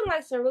nothing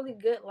like some really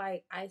good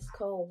like ice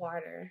cold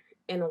water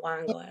in a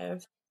wine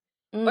glass,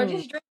 or Mm,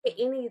 just drink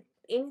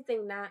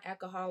anything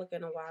non-alcoholic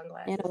in a wine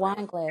glass in a is nice.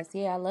 wine glass.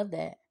 Yeah, I love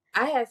that.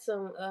 I had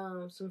some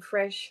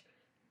fresh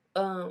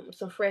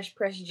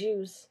pressed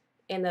juice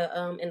in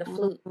the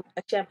flute,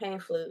 a champagne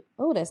flute.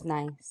 Oh, that's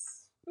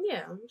nice.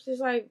 Yeah, it's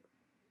just like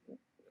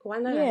why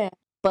not? Yeah.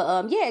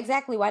 But yeah,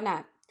 exactly. Why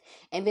not?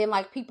 And then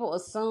like people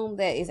assume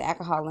that it's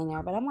alcohol in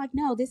there, but I'm like,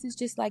 no, this is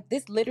just like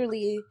this.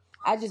 Literally,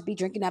 I just be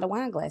drinking out of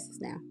wine glasses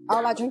now.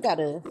 All I drink out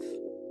of,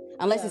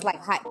 unless Yeah, it's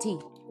like hot tea.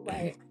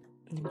 right.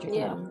 I be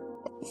drinking out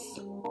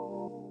Yeah,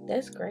 of.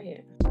 that's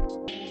great.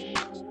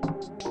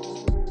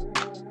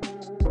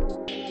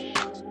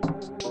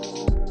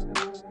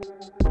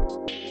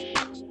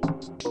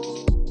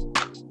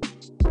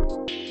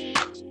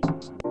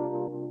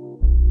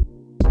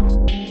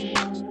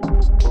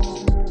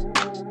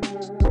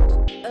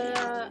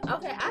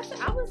 Okay.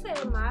 I would say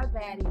my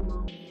baddie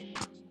moment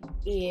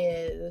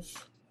is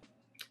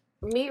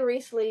me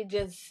recently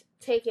just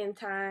taking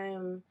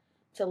time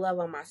to love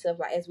on myself,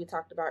 like as we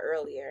talked about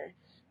earlier,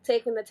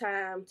 taking the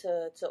time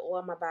to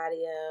oil my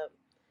body up,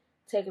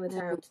 taking the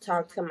time to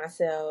talk to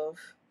myself,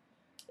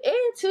 and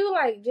to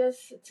like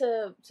just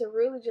to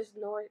really just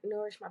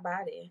nourish my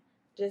body,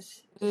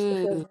 just to feel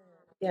Mm, good.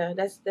 Yeah,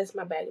 that's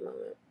my baddie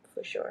moment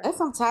for sure. that's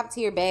some top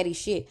tier baddie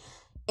shit.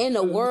 In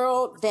a Mm-hmm.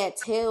 world that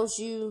tells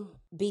you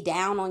be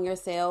down on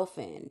yourself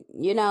and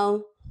you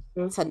know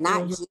to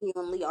not Mm-hmm.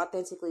 genuinely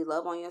authentically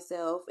love on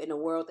yourself, in a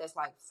world that's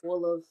like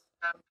full of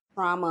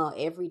trauma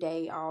every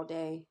day all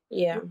day,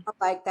 Yeah. you know,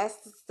 like that's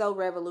so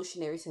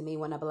revolutionary to me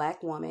when a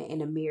black woman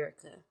in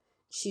America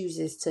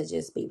chooses to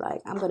just be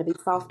like, I'm gonna be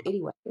soft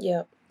anyway.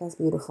 Yep. That's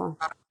beautiful.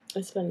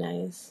 It's been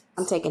nice.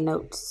 I'm taking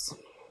notes.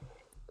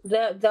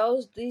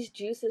 These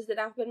juices that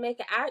I've been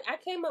making, I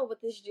came up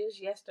with this juice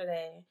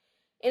yesterday,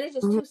 and it's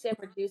just Mm-hmm. two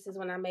separate juices.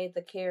 When I made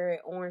the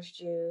carrot orange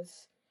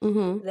juice,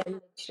 Mm-hmm. that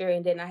mixture,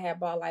 and then I had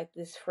bought like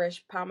this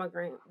fresh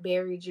pomegranate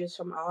berry juice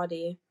from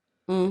Aldi,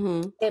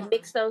 Mm-hmm. and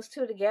mixed those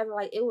two together.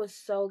 Like it was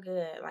so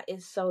good. Like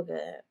it's so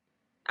good.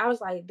 I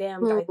was like,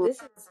 damn, like Mm-hmm.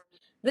 this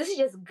is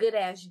just good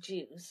ass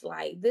juice.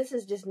 Like this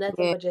is just nothing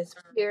Yeah, but just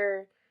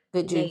pure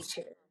good juice.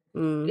 nature. It's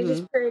Mm-hmm.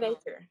 just pure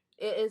nature.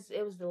 It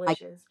was Like,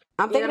 delicious.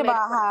 I'm Then I thinking made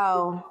about a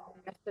how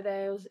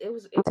yesterday.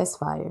 It that's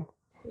fire.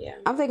 yeah.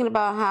 I'm thinking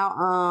about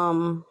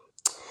how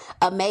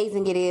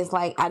amazing it is.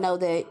 Like I know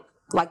that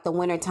like the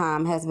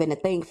wintertime has been a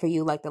thing for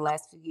you like the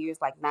last few years,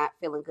 like not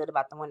feeling good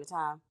about the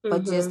wintertime.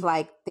 But just Mhm.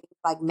 like things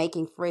like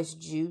making fresh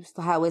juice,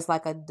 how it's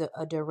like a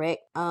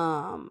direct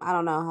I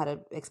don't know how to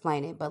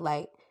explain it, but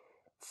like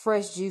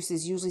fresh juice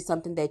is usually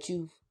something that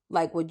you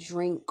like would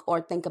drink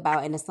or think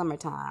about in the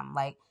summertime,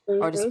 like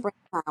or the Mhm.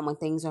 springtime when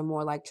things are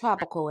more like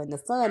tropical and the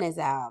sun is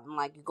out and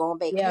like you go on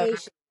Yeah.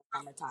 vacation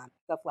in the summertime,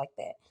 stuff like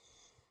that.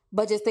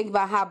 But just think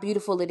about how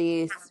beautiful it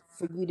is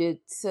for you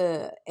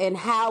to and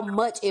how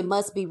much it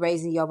must be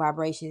raising your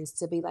vibrations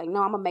to be like,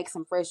 no, I'm gonna make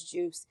some fresh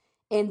juice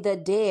in the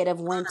dead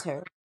of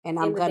winter. And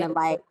I'm In the day. gonna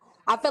like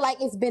I feel like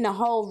it's been a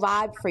whole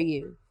vibe for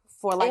you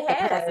for like It the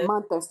past has.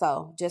 month or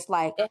so. Just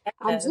like It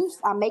has.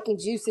 I'm making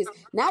juices.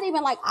 Not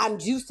even like I'm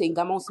juicing,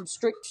 I'm on some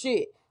strict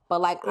shit.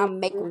 But like I'm Mhm.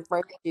 making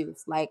fresh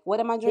juice. Like what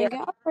am I Yeah.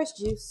 drinking? Oh, fresh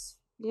juice.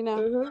 You know?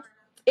 Mhm.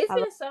 It's I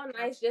love been so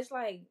nice, just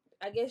like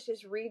I guess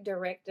just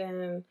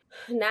redirecting,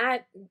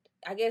 not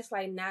I guess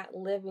like not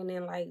living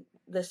in like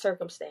the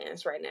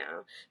circumstance right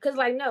now. Cause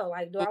like no,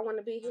 like do I want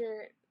to be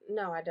here?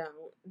 No, I don't.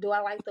 Do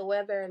I like the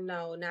weather?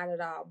 No, not at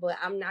all. But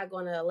I'm not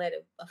gonna let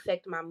it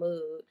affect my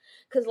mood.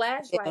 Cause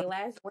yeah,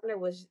 last winter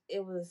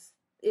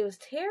it was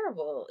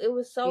terrible. It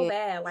was so yeah.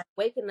 bad. Like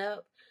waking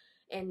up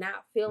and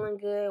not feeling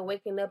good,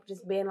 waking up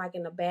just being like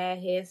in a bad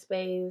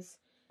headspace.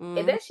 And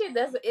Mm-hmm. that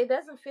shit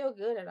doesn't feel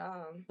good at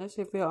all. That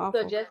shit feel So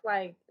awful.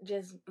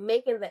 just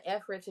making the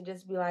effort to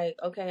just be like,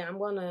 okay, I'm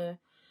gonna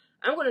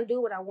do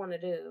what I want to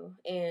do,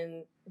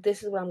 and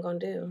this is what I'm gonna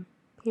do.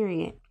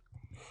 Period.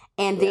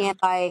 And Yeah. then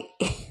like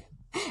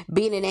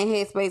being in that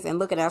headspace and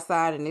looking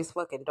outside and it's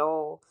fucking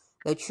dull.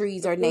 The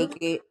trees are Mhm.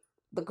 naked.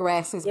 The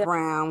grass is Yeah.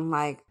 brown.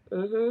 Like,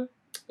 Mhm.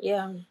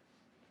 Yeah.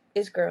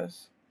 It's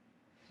gross.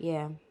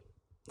 yeah.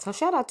 So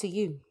shout out to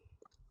you.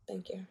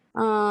 Thank you.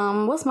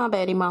 What's my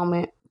baddie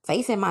moment?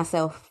 Facing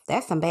myself.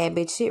 That's some bad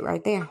bitch shit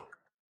right there.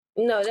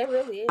 No, that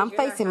really is. I'm You're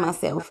not facing hiding.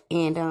 myself,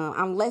 and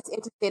I'm less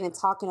interested in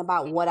talking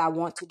about what I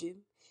want to do,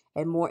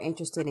 and more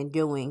interested in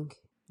doing,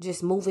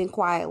 just moving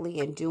quietly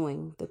and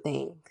doing the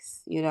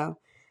things. You know,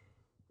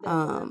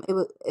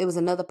 Definitely. it was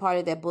another part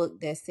of that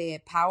book that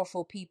said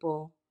powerful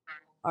people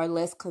are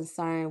less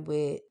concerned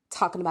with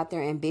talking about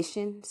their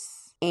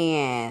ambitions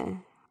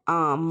and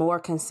more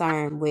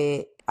concerned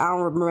with, I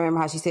don't remember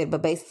how she said it,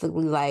 but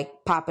basically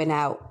like popping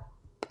out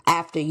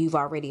after you've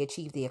already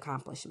achieved the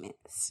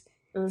accomplishments.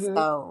 Mhm.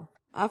 So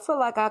I feel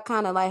like I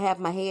kind of like have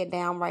my head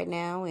down right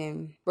now,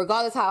 and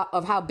regardless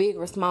of how big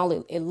or small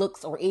it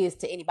looks or is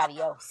to anybody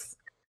else,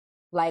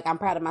 like I'm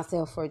proud of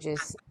myself for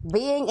just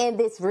being in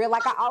this real.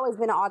 Like I always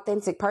been an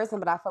authentic person,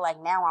 but I feel like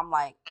now I'm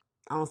like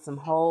on some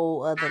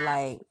whole other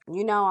like,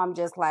 I'm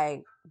just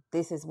like,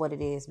 this is what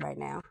it is right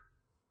now,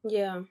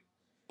 Yeah.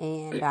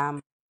 and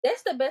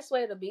That's the best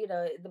way to be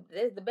though.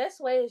 The best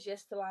way is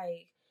just to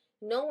like,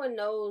 no one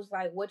knows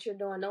like what you're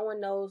doing. No one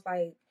knows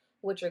like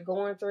what you're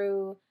going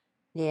through.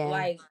 yeah,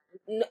 Like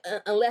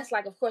unless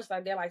like of course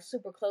like they're like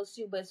super close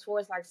to you, but as far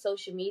as like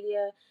social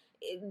media,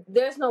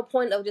 there's no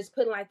point of just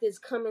putting like this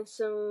coming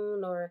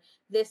soon or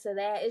this or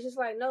that. It's just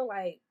like no,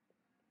 like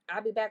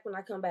I'll be back when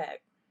I come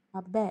back. I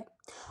bet.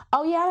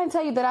 Oh yeah, I didn't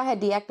tell you that I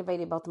had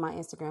deactivated both of my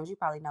Instagrams. You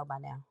probably know by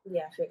now.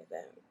 Yeah, I figured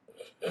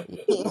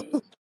Yeah.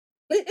 that.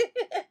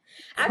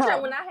 I tried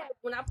So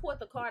when I pulled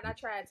the card. I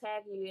tried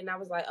tagging you, and I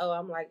was like, "Oh,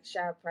 I'm like,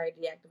 should I probably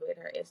deactivate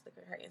her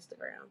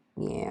Instagram?"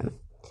 yeah, I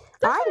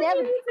Sometimes you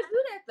never. need to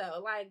do that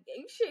though. Like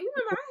you should. You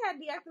remember I had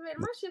deactivated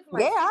my shit for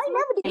Yeah, like I 6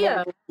 months.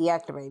 never Yeah.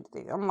 deactivated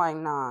it. I'm like,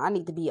 nah, I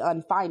need to be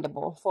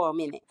unfindable for a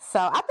minute. So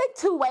I think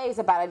two ways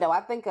about it though.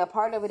 I think a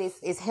part of it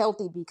is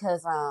healthy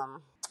because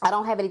I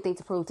don't have anything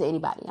to prove to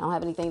anybody. I don't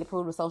have anything to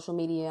prove to social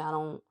media. I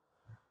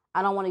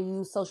don't want to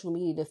use social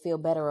media to feel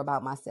better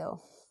about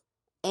myself.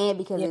 And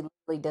because Yeah. it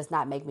really does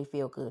not make me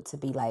feel good to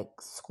be like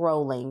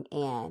scrolling.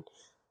 And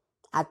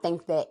I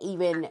think that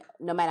even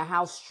no matter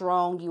how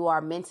strong you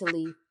are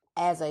mentally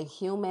as a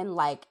human,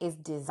 like it's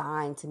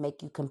designed to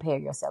make you compare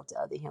yourself to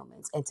other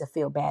humans and to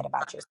feel bad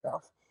about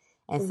yourself.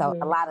 And so a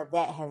Mhm. lot of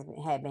that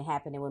had been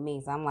happening with me.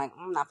 So I'm like,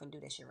 I'm not gonna do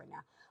this shit right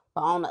now.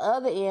 But on the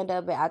other end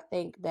of it, I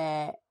think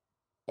that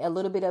a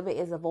little bit of it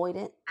is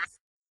avoidance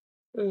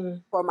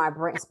Mhm. for my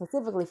brand,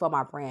 specifically for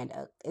my brand.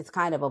 It's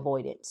kind of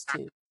avoidance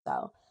too.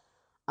 So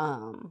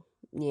um,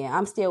 yeah,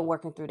 I'm still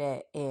working through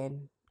that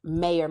and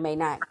may or may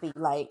not be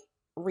like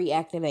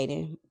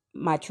reactivating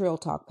my Trill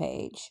Talk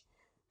page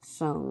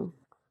soon.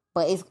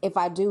 But if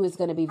I do, it's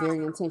going to be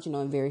very intentional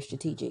and very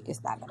strategic.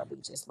 It's not going to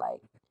be just like,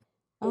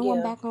 oh, I'm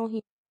Yeah. back on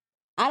here.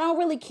 I don't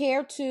really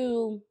care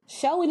to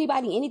show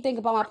anybody anything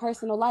about my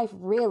personal life,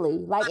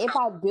 really. Like, if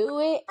I do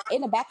it,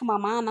 in the back of my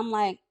mind, I'm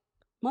like,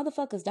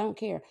 motherfuckers don't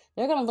care.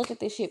 They're going to look at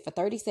this shit for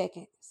 30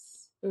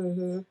 seconds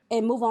Mhm.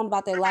 and move on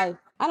about their life.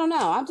 I don't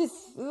know. I'm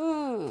just,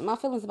 my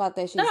feelings about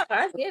that shit No, is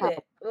I get kind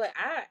it. Like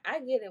I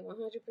get it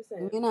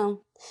 100%.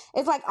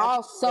 it's like I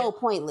all get so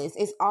pointless.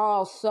 It's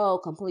all so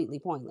completely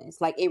pointless.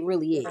 Like it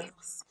really it.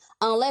 is.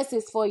 Unless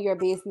it's for your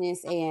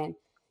business and,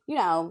 you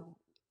know,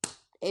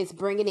 it's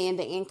bringing in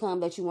the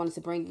income that you wanted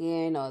to bring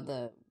in or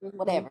the Mhm.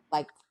 whatever,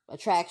 like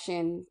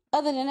attraction.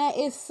 Other than that,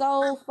 it's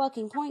so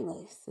fucking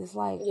pointless. It's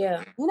like,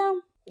 Yeah. you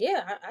know,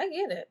 Yeah, I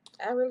get it.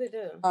 I really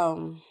do.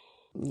 um,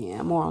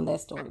 yeah, more on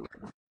that story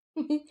later.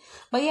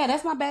 But yeah,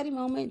 that's my baddie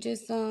moment.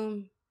 Just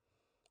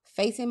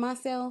facing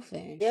myself,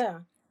 and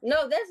Yeah.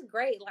 No, that's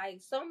great.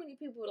 Like so many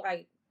people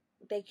like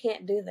they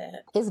can't do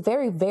that. it's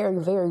very, very,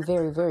 very,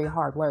 very, very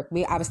hard work.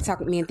 Me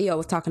and Theo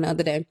was talking the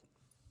other day.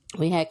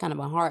 We had kind of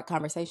a hard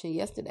conversation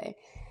yesterday.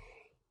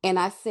 And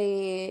I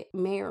said,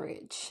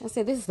 marriage. I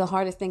said, this is the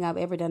hardest thing I've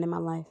ever done in my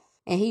life.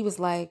 And he was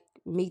like,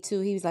 me too.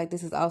 He was like,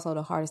 this is also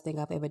the hardest thing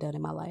I've ever done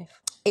in my life.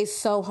 It's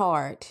so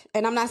hard.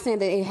 And I'm not saying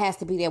that it has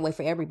to be that way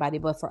for everybody,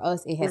 but for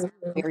us, it has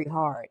been Mhm. very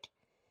hard.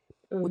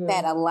 We've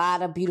had Mhm. a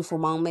lot of beautiful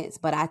moments,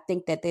 but I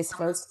think that this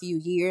first few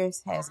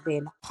years has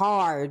been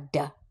hard.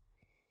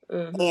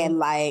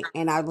 Mhm.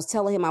 And I was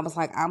telling him, I was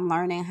like, I'm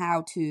learning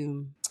how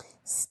to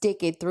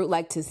stick it through,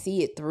 like to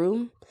see it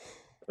through.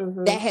 That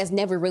Mhm. has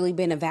never really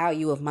been a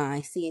value of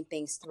mine, seeing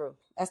things through.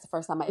 That's the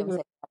first time I ever Mhm. said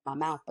it out of my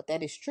mouth, but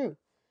that is true.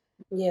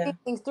 Yeah. Seeing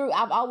things through.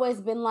 I've always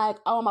been like,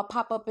 oh, I'm gonna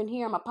pop up in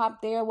here, I'm gonna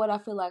pop there. What I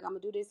feel like, I'm gonna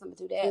do this, I'm gonna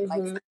do that.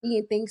 Like Mhm.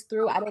 seeing things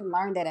through. I didn't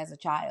learn that as a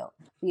child.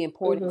 The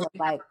importance Mhm. of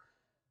like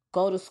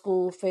go to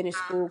school,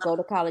 go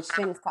to college,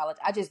 finish college.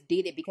 I just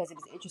did it because it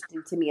was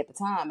interesting to me at the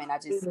time, and I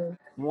just Mhm.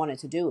 wanted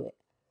to do it.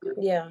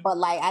 Yeah. But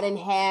like, I didn't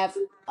have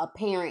a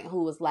parent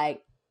who was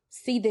like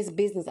see this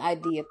business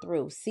idea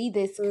through, see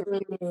this career,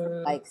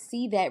 Mm-hmm. like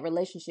see that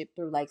relationship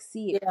through, like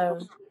see it. Yeah.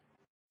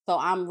 So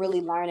I'm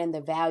really learning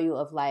the value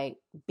of like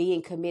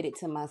being committed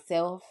to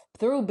myself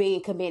through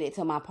being committed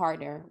to my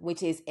partner,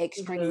 which is Mm-hmm.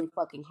 extremely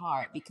fucking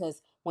hard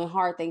because when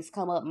hard things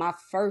come up, my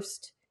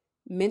first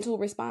mental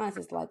response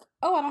is like,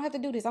 oh, I don't have to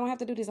do this. I don't have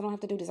to do this. I don't have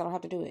to do this. I don't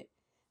have to do it.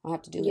 I don't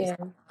have to do this.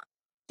 Yeah.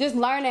 Just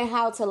learning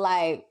how to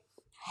like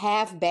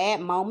have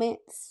bad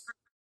moments,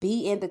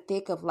 be in the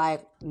thick of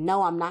like,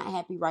 no, I'm not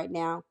happy right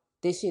now.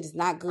 This shit is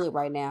not good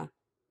right now.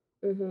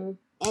 Mm-hmm.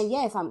 And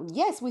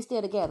yes, we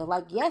still together.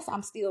 Like, yes,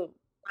 I'm still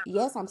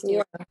Yeah.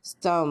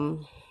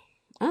 some,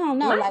 I don't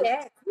know, My like,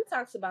 dad, he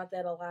talks about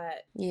that a lot.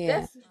 yeah.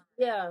 That's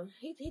yeah.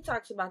 He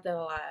talks about that a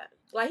lot.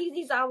 Like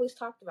he's always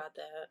talked about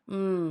that.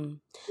 Mm.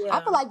 I Yeah.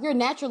 feel like you're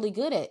naturally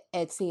good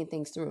at seeing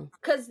things through.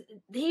 Cause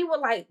he would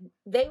like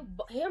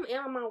him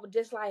and my mom would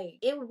just like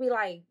it would be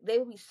like they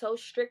would be so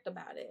strict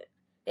about it.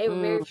 They were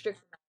Mm. very strict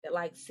about it,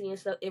 like seeing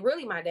stuff. It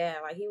really my dad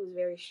like he was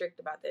very strict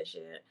about that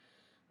shit.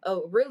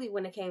 Oh, really?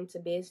 When it came to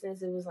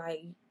business, it was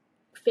like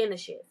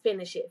finish it,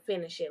 finish it,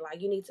 finish it.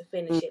 Like you need to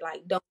finish Mm. it.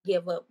 Like don't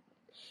give up.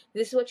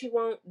 This is what you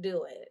want.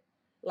 Do it.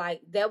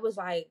 Like that was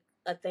like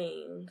a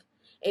thing.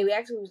 And we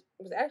actually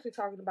was actually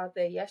talking about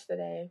that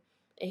yesterday.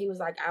 And he was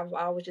like, I've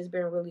always just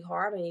been really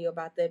hard on you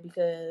about that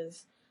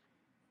because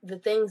the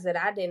things that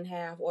I didn't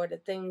have or the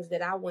things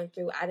that I went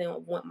through, I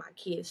didn't want my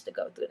kids to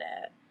go through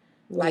that.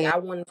 Like Yeah. I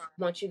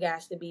want you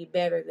guys to be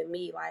better than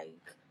me, like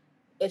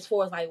as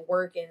far as like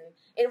working.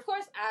 And of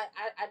course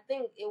I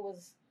think it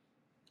was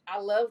I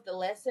loved the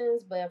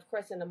lessons, but of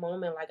course in the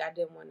moment like I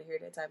didn't want to hear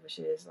that type of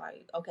shit. It's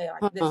like, okay,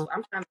 like this Uh-uh.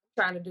 I'm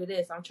trying to do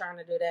this, I'm trying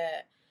to do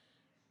that.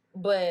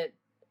 But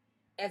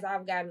as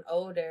I've gotten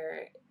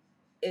older,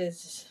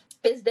 it's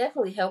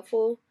definitely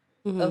helpful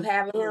Mm-hmm. of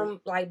having him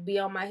like be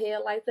on my head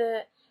like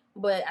that.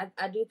 But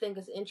I do think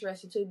it's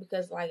interesting too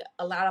because like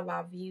a lot of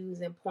our views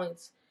and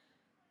points,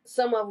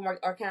 some of them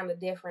are kind of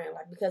different.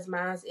 Like because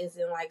mine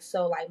isn't like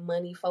so like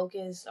money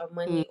focused or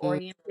money Mm-hmm.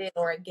 oriented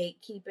or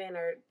gatekeeping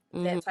or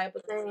Mm-hmm. that type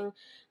of thing.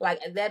 Like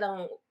that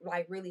don't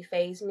like really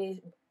phase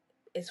me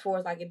as far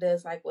as like it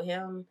does like with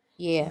him.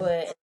 Yeah.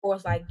 But as far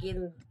as like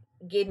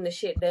getting the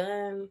shit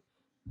done,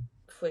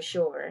 for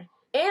sure.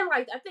 And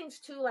like I think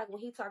too, like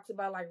when he talks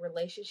about like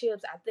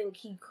relationships, I think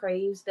he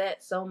craves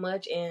that so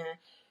much and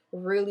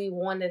really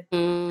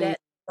Mm. that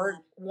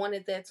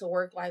wanted that to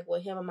work like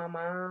with him and my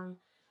mom.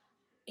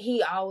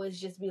 He always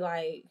just be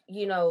like,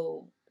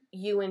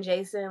 you and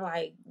Jason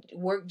like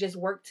work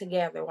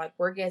together, like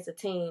work as a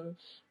team.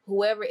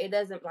 Whoever it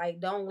doesn't like,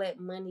 don't let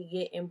money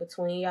get in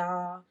between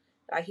y'all.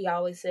 Like he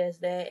always says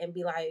that and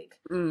be like,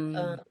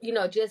 Mm.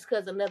 just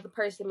because another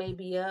person may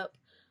be up,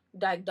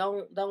 like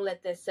don't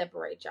let that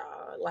separate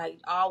y'all. Like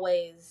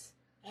always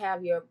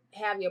have your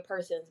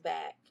person's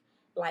back.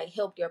 Like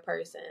help your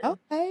person.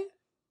 Okay.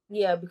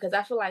 Yeah, because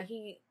I feel like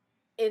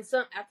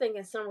I think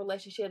in some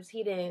relationships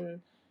he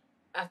didn't.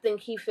 I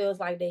think he feels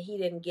like that he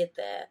didn't get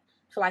that.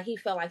 I feel like he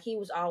felt like he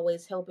was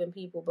always helping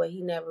people, but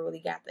he never really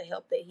got the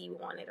help that he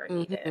wanted or Mm-hmm.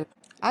 needed.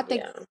 I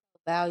think Yeah. it's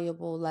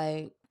valuable,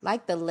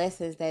 like the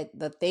lessons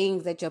the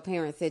things that your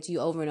parents said to you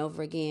over and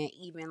over again,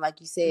 even like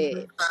you said,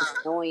 Mhm. it was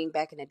annoying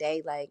back in the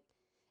day, like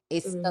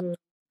it's stuck Mhm. with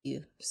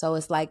you. So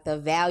it's like the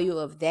value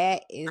of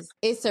that is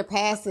it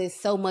surpasses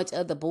so much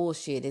of the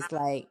bullshit. It's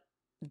like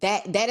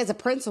that is a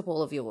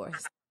principle of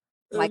yours.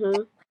 Like that's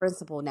Mhm. a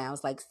principle now.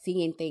 It's like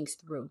seeing things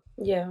through.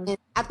 Yeah. And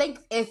I think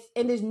if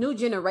in this new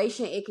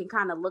generation, it can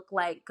kind of look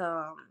like,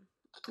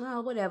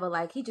 well, whatever.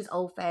 Like he just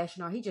old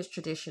fashioned or he just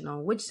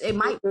traditional, which it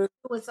might Mhm. be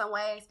true in some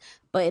ways,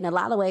 but in a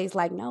lot of ways,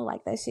 like no,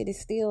 like that shit is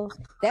still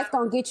that's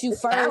gonna get you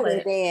It's further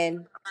valid. than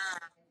It's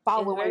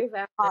following very your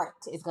valid. heart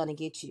is gonna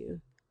get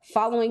you.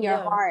 Following your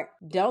Yeah. heart.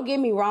 Don't get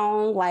me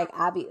wrong. Like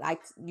I be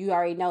like you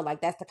already know.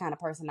 Like that's the kind of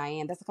person I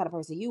am. That's the kind of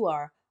person you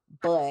are.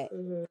 But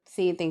Mhm.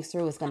 seeing things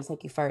through is gonna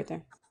take you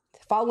further.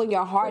 Following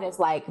your heart is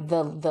like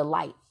the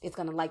light. It's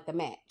gonna light the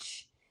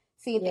match.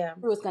 Seeing things Yeah.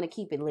 through is gonna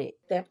keep it lit.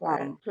 That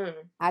part. Um,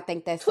 I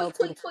think that's so Tweet,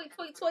 tweet, beautiful.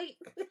 tweet, tweet,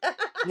 tweet.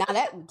 Now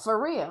that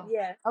for real,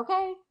 Yeah.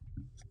 okay,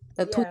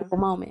 a Yeah. tweetable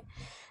moment.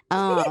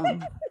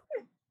 Um,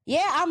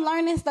 yeah, I'm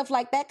learning stuff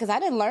like that because I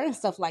didn't learn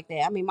stuff like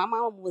that. I mean, my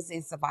mom was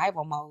in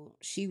survival mode.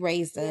 She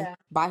raised us Yeah.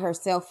 by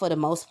herself for the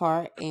most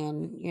part,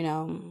 and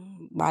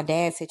my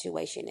dad's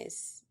situation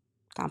is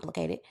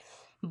complicated.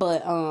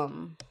 But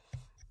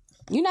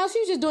she was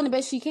just doing the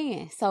best she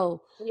can.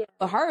 So Yeah.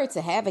 for her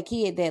to have a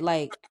kid that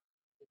like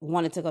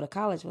wanted to go to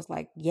college was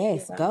like,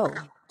 yes, Yeah. go,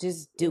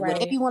 just do whatever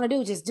Right. you want to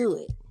do, just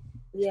do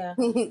Yeah.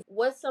 it.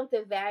 What's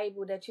something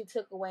valuable that you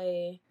took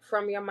away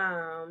from your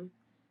mom,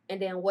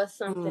 and then what's Mm,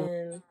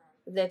 something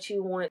that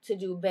you want to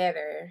do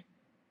better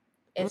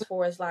mm, as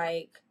far as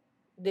like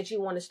that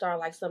you want to start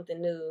like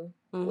something new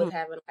with mhm.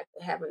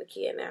 having a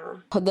kid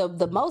now? But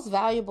the most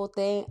valuable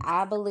thing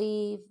I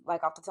believe,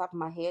 like off the top of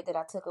my head, that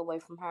I took away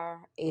from her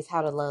is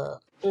how to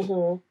love.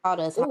 Mhm. Taught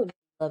us how to Ooh. be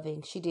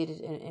loving. She did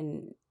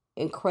an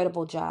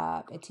incredible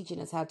job at teaching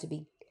us how to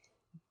be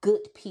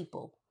good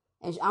people.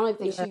 And I don't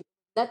even think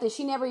Yeah.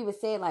 she never even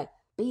said like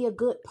be a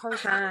good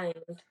person. Kind.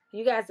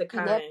 You guys are She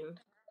never kind.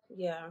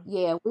 Yeah.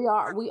 Yeah, we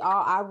are. We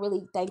all. I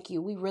really thank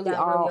you. We really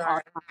Y'all really all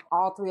are. are.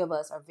 All three of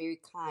us are very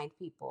kind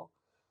people.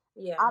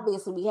 Yeah.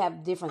 Obviously, we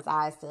have different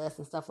sides to us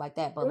and stuff like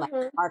that, but like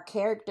Mhm. our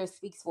character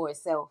speaks for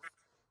itself.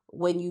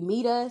 When you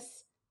meet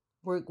us,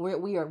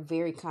 we are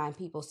very kind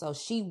people. So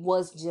she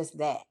was just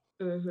that,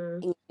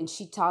 Mhm. and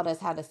she taught us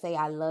how to say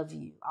 "I love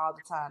you" all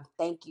the time.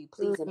 Thank you,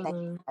 please, and thank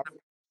Mhm. you.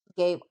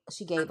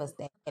 She gave us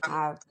that, and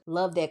I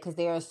love that because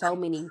there are so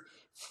many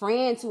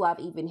friends who I've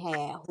even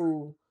had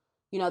who,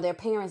 their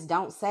parents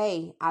don't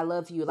say "I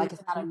love you." Like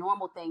it's not a Mhm.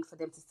 normal thing for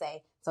them to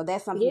say. So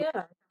that's something that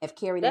Yeah. I've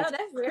carried into.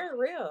 That's very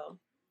real.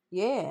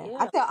 Yeah,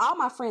 I Yeah. tell all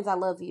my friends I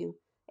love you.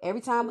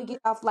 Every time we Mhm.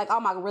 get off, like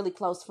all my really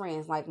close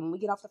friends, like when we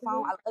get off the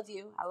phone, Mhm. I love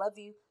you, I love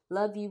you,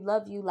 love you,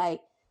 love you.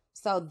 Like,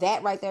 so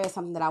that right there is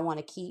something that I want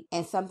to keep,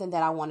 and something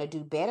that I want to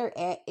do better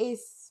at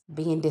is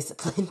being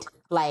disciplined.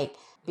 Like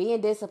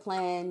being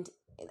disciplined,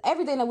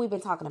 everything that we've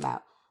been talking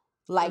about,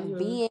 like Mhm.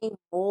 being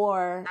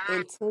more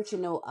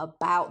intentional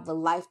about the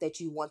life that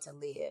you want to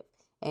live,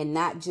 and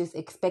not just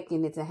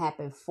expecting it to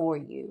happen for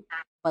you,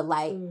 but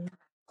like Mhm.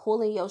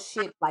 pulling your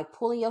shit, like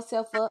pulling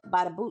yourself up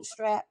by the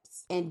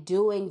bootstraps and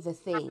doing the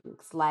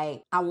things.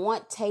 Like I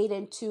want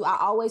Tatum to, I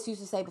always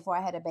used to say before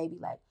I had a baby,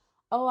 like,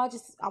 oh,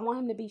 I want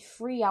him to be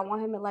free. I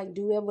want him to like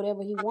do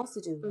whatever he wants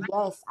to do.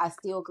 Yes, I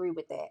still agree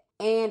with that.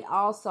 And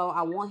also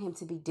I want him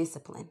to be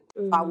disciplined.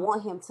 So I Mhm.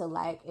 want him to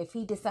like, if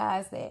he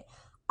decides that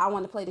I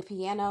want to play the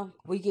piano,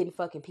 we getting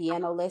fucking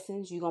piano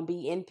lessons. You're gonna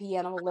be in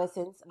piano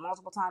lessons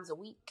multiple times a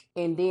week.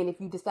 And then if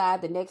you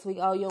decide the next week,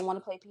 oh, you don't want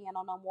to play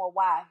piano no more,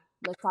 why?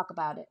 Let's talk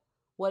about it.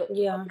 What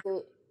Yeah. is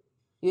it?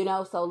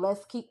 So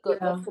let's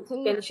Yeah.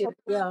 continue to Finish it. take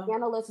these Yeah.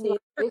 piano lessons. See.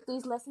 Get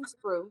these lessons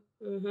through.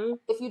 Mhm.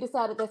 If you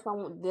decided that's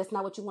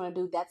not what you want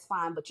to do, that's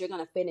fine. But you're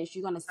gonna finish.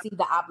 You're gonna see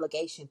the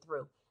obligation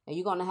through, and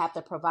you're gonna have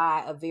to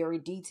provide a very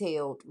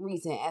detailed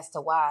reason as to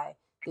why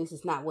this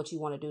is not what you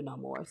want to do no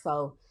more.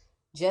 So,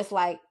 just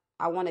like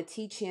I want to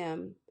teach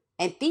him,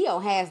 and Theo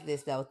has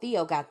this though.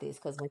 Theo got this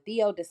because when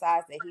Theo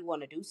decides that he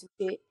want to do some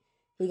shit,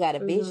 he got a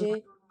Mhm.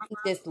 vision. He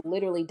just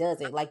literally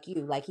does it, like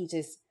you, like he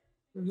just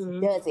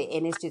Mhm. does it,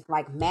 and it's just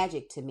like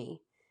magic to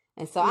me.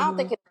 And so I don't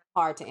think Mhm. it's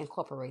hard to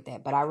incorporate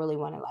that, but I really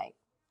want to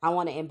I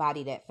want to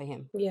embody that for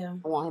him. Yeah.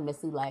 I want him to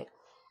see like,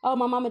 oh,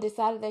 my mama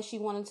decided that she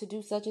wanted to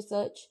do such and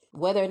such,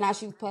 whether or not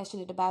she was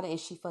passionate about it, and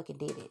she fucking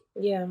did it.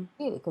 Yeah.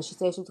 Did it because she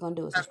said she was gonna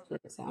do it, so she did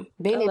it. So I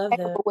love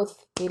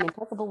that. being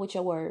impeccable with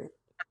your word.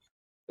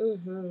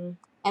 Mhm.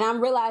 And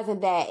I'm realizing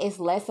that it's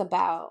less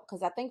about,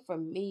 because I think for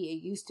me,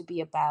 it used to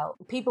be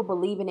about people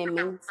believing in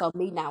me, so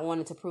me not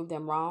wanting to prove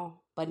them wrong.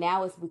 But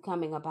now it's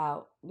becoming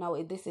about,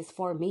 no, this is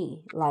for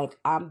me. Like,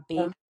 I'm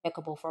being Yeah.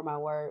 impeccable for my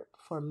word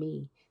for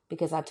me,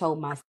 because I told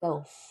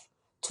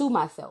to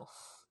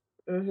myself,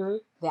 Mhm.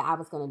 that I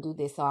was going to do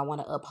this. So I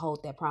want to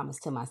uphold that promise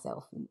to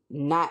myself,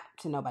 not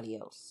to nobody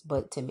else,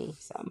 but to me.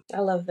 So, I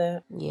love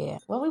that. yeah. Yeah.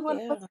 What we want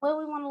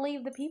to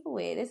leave the people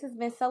with? This has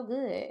been so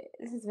good.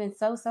 This has been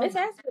so This good.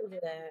 has been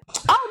good.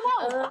 Oh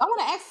no, Um. I want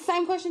to ask the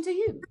same question to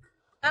you.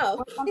 Oh.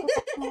 What's something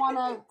that you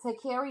want to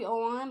carry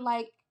on,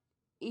 like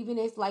even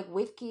if like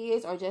with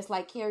kids or just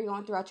like carry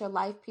on throughout your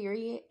life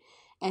period,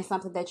 and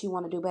something that you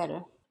want to do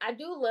better? I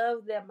do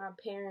love that my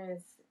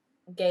parents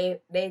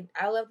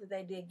I love that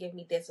they did give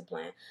me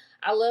discipline.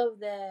 I love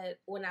that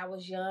when I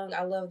was young,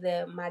 I love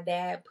that my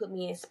dad put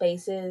me in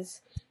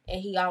spaces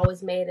and he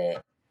always made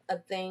it a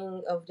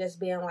thing of just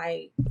being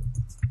like,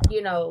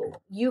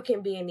 you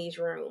can be in these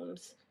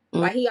rooms. Mm,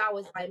 Like he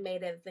always like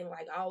made that thing,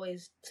 like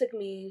always took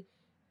me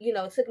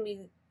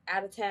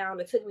out of town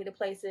or took me to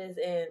places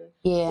and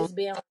yeah, just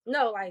being like,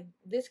 no, like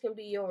this can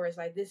be yours.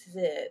 Like this is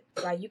it.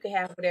 Like you can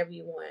have whatever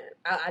you want.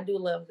 I do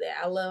love that.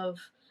 I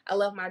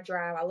love my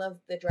drive. I love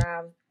the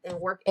drive and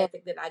work yeah,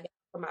 ethic that I got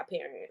from my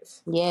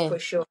parents. yeah. For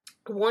sure.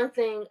 One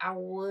thing I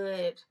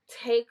would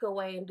take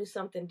away and do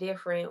something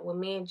different when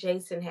me and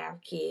Jason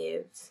have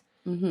kids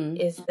Mm-hmm.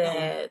 is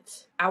that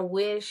I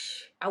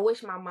wish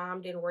my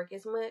mom didn't work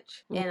as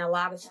much, and a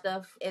lot of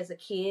stuff as a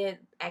kid,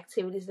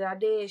 activities that I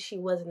did, she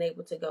wasn't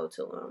able to go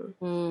to them.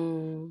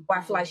 Mm-hmm. Or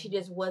I feel like she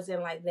just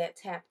wasn't like that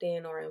tapped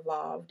in or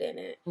involved in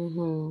it.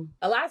 Mm-hmm.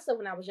 A lot of stuff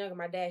when I was younger,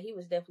 my dad, he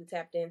was definitely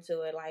tapped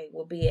into it. Like,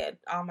 would be at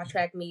all my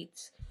track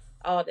meets,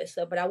 all that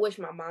stuff. But I wish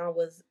my mom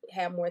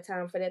had more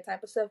time for that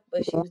type of stuff.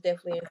 But she Yeah, was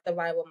definitely in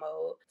survival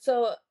mode.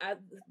 So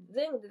the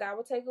thing that I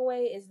would take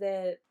away is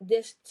that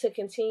this to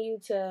continue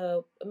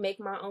to make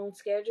my own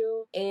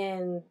schedule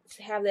and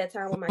have that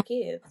time with my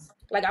kids.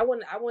 Like I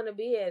want to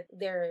be at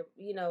their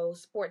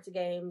sports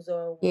games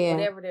or yeah,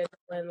 whatever they're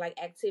doing,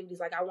 like activities.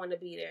 Like I want to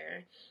be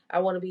there. I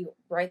want to be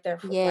right there,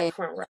 yeah. like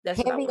front row. That's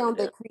what I Heavy want on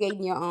to the do.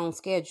 creating your own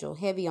schedule.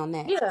 Heavy on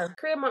that. Yeah,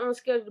 create my own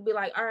schedule to be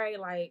like, all right,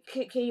 like,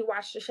 can you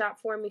watch the shop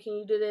for me? Can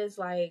you do this?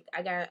 Like,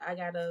 I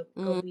gotta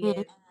go be Mm-hmm.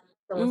 at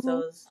so and Mm-hmm.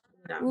 so's.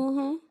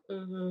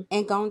 Mm-hmm.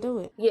 And gonna do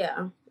it. Yeah,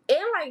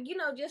 and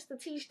like just to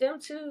teach them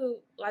too.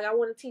 Like, I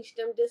want to teach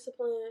them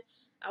discipline.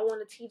 I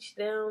want to teach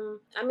them.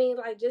 I mean,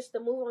 like, just to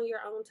move on your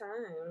own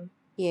time.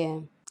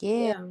 Yeah.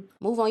 Yeah. Yeah.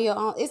 Move on your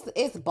own.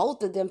 It's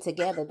both of them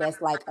together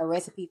that's like a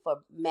recipe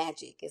for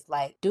magic. It's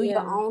like do your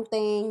Yeah. own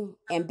thing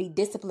and be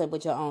disciplined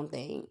with your own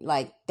thing.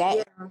 Like that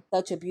is Yeah.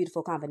 such a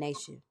beautiful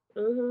combination.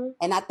 Mhm.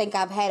 And I think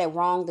I've had it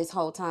wrong this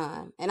whole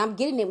time. And I'm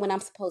getting it when I'm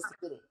supposed to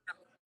get it.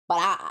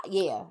 But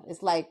yeah,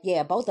 it's like,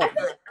 yeah, both I of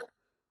them. think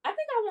I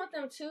think I want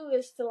them too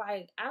is to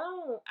like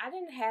I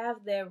didn't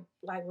have their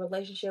like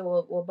relationship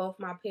with both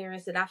my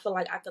parents that I feel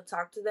like I could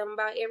talk to them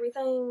about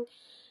everything.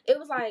 It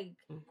was like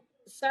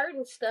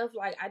certain stuff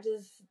like I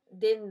just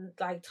didn't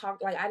like talk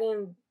like I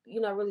didn't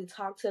really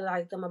talk to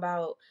like them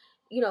about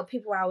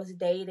people I was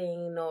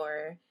dating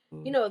or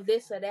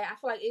this or that. I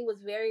feel like it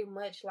was very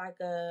much like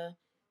a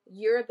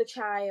you're the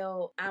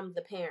child, I'm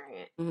the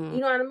parent. Mm-hmm.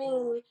 You know what I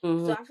mean?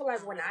 So Mm-hmm. I feel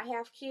like when I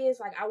have kids,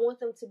 like I want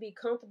them to be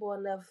comfortable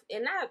enough,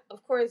 and not,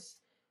 of course,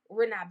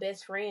 we're not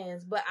best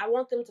friends, but I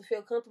want them to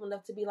feel comfortable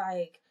enough to be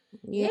like,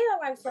 Yeah. yeah,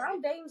 like so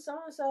I'm dating so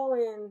and so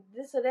and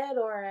this or that,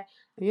 or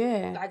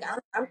Yeah. like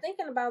I'm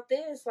thinking about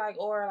this, like,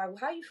 or like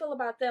how you feel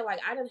about that. Like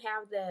I didn't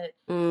have that,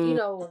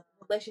 Mm-hmm.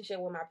 relationship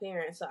with my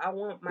parents, so I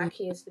want my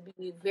kids to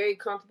be very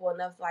comfortable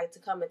enough, like to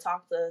come and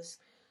talk to us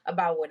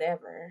about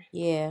whatever,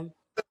 Yeah.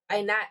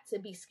 and not to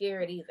be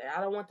scared either.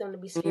 I don't want them to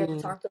be scared to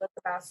Mm-hmm. talk to us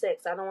about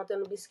sex. I don't want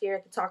them to be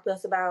scared to talk to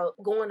us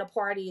about going to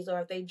parties or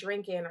if they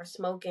drinking or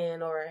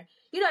smoking or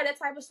that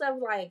type of stuff.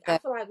 Like I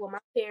feel like with my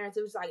parents,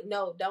 it was like,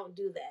 no, don't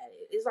do that.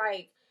 It's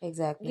like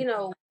Exactly.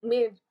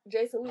 me and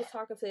Jason, we was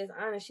talking to his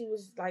aunt, and she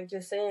was like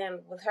just saying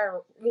with her,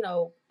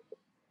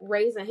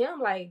 raising him,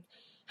 like,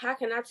 how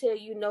can I tell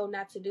you no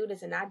not to do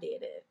this and I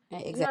did it? You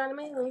Exactly.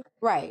 know what I mean?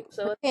 Right.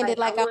 So it's Pretended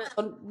like I like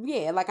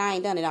want, like I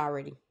ain't done it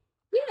already.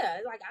 yeah,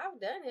 it's like I've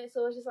done it.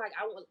 So it's just like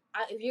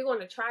if you're going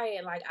to try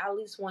it, like I at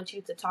least want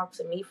you to talk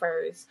to me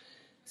first,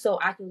 so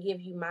I can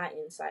give you my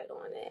insight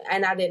on it.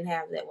 And I didn't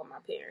have that with my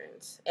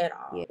parents at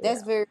Yeah, all.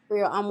 that's Yeah. very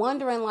real. I'm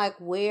wondering like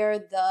where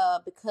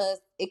because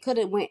it could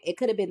have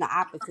been the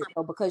opposite.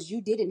 So because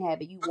you didn't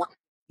have it, you want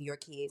your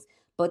kids.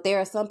 But there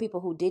are some people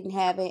who didn't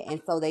have it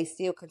and so they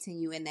still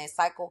continue in that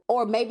cycle.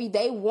 Or maybe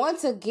they want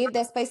to give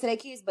that space to their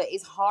kids, but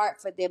it's hard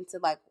for them to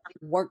like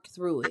work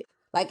through it.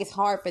 Like it's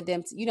hard for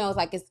them to, it's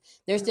like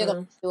they're still gonna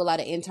Mhm. do a lot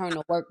of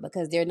internal work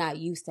because they're not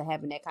used to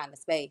having that kind of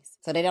space.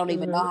 So they don't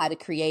even know Mhm. how to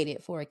create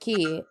it for a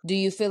kid. Do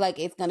you feel like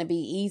it's gonna be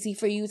easy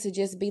for you to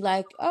just be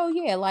like, oh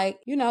yeah, like,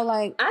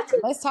 like I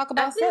think let's talk I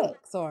about think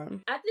sex or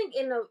I think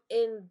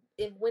in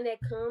if when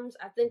that comes,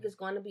 I think it's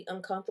going to be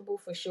uncomfortable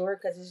for sure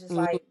because it's just mm,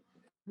 like,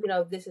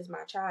 this is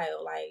my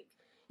child, like,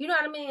 you know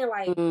what I mean,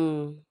 like,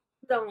 mm,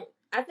 don't.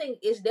 I think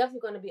it's definitely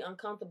going to be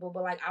uncomfortable,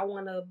 but like I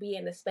want to be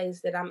in a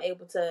space that I'm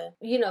able to,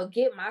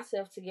 get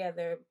myself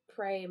together,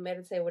 pray,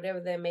 meditate, whatever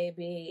that may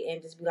be,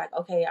 and just be like,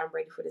 okay, I'm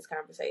ready for this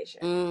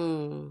conversation,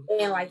 mm,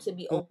 and like to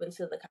be mm, open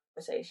to the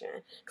conversation.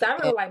 Because I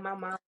yeah, remember like my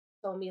mom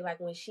told me like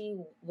when she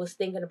was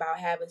thinking about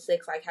having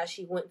sex, like how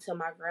she went to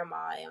my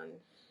grandma and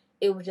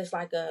it was just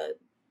like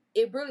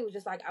it really was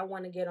just like I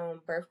want to get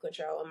on birth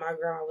control, and my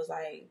grandma was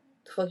like,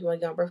 "The fuck you want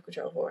to get on birth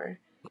control for?"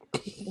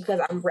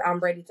 Because I'm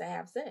ready to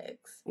have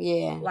sex.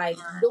 yeah, Like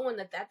doing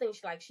the, I think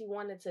she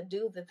wanted to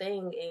do the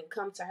thing and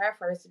come to her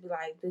first to be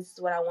like, this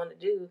is what I want to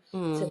do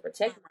to mm,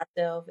 protect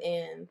myself,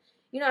 and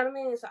you know what I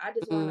mean. So I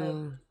just want to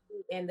mm,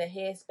 be in the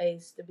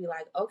headspace to be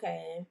like,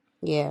 okay,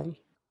 yeah,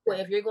 well,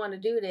 if you're going to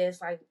do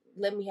this, like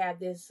let me have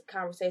this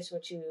conversation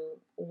with you,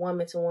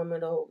 woman to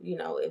woman, or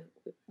if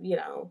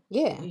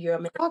yeah. you're a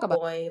man Talk about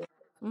boy, it.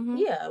 Mm-hmm.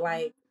 yeah,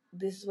 like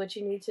this is what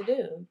you need to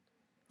do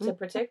to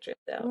protect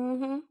yourself.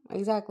 Mm-hmm.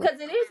 Exactly. Because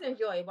it is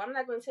enjoyable. I'm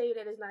not going to tell you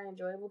that it's not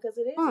enjoyable because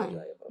it is Fine.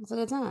 enjoyable. It's a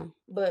good time.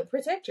 But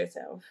protect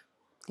yourself.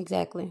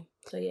 Exactly.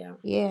 So yeah.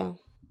 Yeah.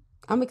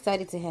 I'm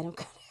excited to have them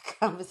kind of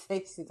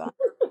conversations.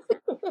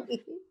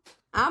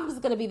 I'm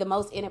just gonna be the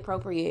most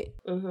inappropriate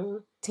Mm-hmm.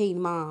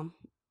 teen mom.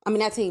 I mean,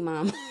 not teen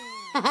mom.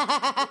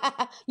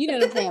 You know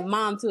what I'm saying?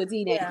 Mom to a Yeah.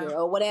 teenager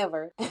or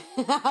whatever.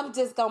 I'm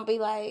just gonna be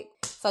like,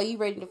 so you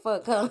ready to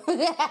fuck? Huh?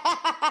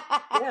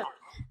 Yeah.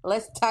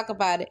 Let's talk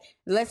about it.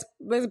 Let's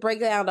break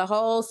down the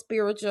whole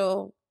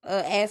spiritual No.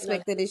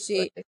 aspect of this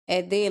shit,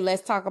 and then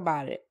let's talk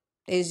about it.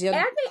 Is your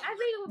And I think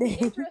it would be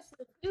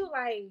interesting too,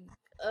 like,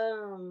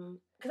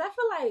 because I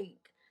feel like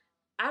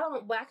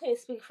I can't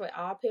speak for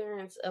all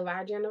parents of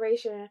our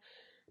generation,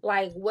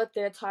 like what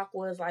their talk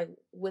was like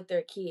with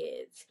their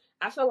kids.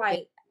 I feel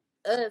like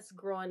us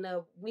growing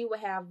up, we would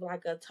have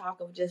like a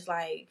talk of just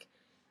like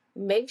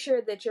make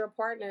sure that your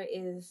partner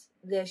is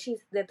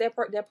that their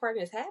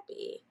partner is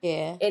happy,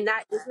 yeah, and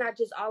not it's not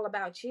just all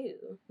about you.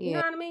 You know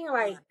yeah, what I mean?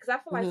 Like, because I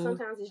feel like hmm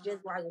sometimes it's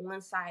just like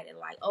one sided.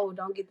 Like, oh,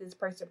 don't get this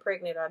person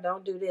pregnant, or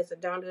don't do this, or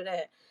don't do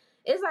that.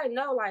 It's like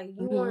no, like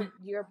hmm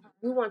you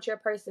want your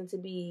person to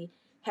be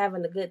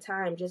having a good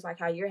time, just like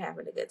how you're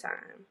having a good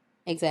time.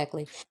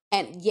 exactly.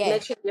 And Make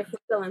yes, sure you're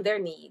fulfilling their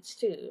needs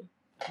too.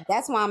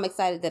 that's why I'm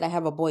excited that I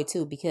have a boy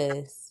too,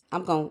 because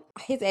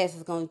his ass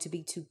is going to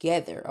be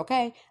together.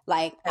 Okay,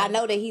 like I Yeah.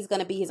 know that he's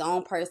going to be his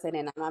own person,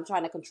 and I'm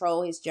trying to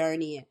control his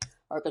journey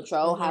or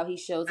control Hmm. how he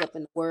shows up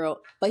in the world.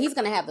 But he's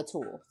going to have the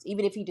tools,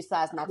 even if he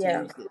decides not to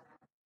Yeah. use it.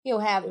 He'll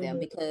have them Hmm.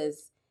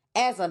 because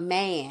as a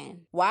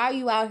man, why are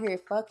you out here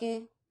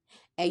fucking?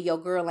 and your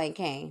girl ain't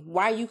came?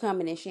 Why are you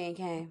coming and she ain't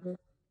came?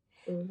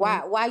 Mm-hmm.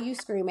 Why you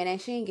screaming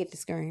and she ain't get to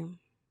scream?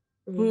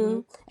 Mm-hmm.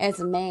 As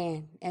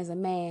a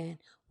man,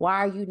 why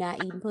are you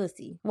not eating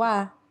pussy?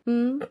 Why?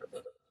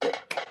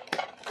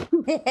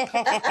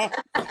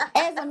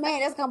 As a man,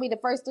 that's gonna be the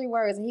first 3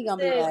 words, and he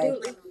gonna be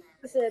like,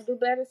 He said, "Do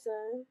better,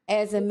 son."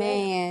 as a Do better.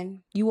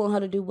 man, you want her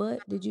to do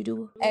what? Did you do?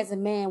 Mm-hmm. As a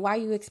man, why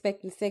you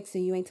expecting sex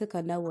and you ain't took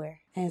her nowhere?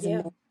 As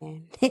Yeah. a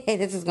man,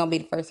 this is gonna be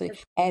the first 3.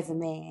 As a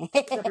man,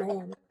 As a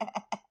man.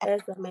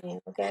 As a man.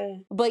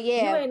 Okay. but You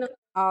yeah, ain't no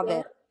all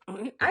man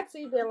that. yet. I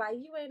see been like,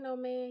 you ain't no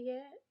man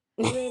yet.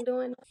 You ain't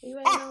doing. You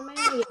ain't no man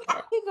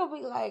yet. He gonna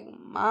be like,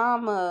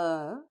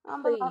 Mama.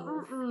 I'm be like,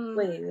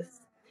 Please,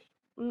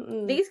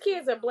 please. These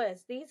kids are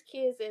blessed. These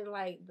kids in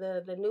like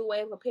the new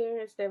wave of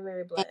parents, they're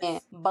very And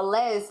blessed.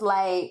 blessed,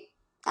 like,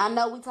 I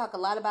know we talk a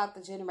lot about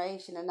the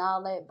generation and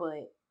all that,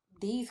 but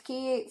these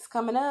kids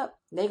coming up,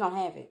 they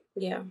gonna have it.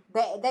 Yeah.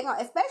 They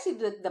gonna, especially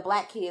the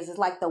black kids. It's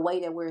like the way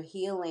that we're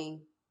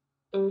healing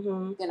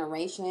Mm-hmm.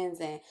 generations,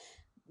 and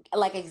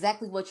like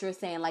exactly what you're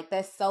saying. Like,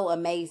 that's so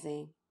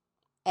amazing,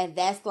 and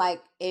that's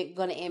like it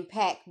gonna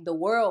impact the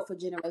world for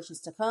generations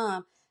to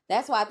come.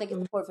 That's why I think it's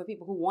important for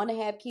people who want to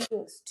have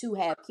kids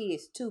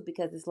too,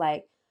 because it's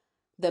like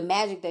the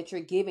magic that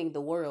you're giving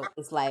the world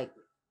is like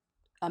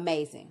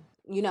amazing.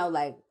 You know,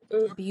 like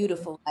Mm-hmm.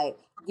 beautiful. Like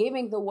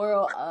giving the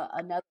world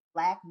another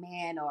black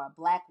man or a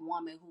black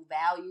woman who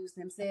values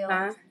themselves.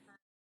 Huh?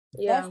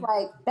 Yeah.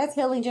 That's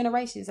healing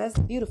generations. That's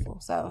beautiful.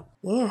 So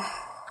yeah.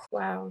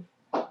 Wow.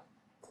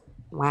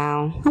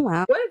 Wow.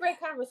 Wow. What a great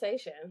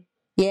conversation.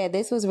 Yeah,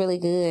 this was really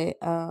good.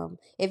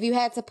 If you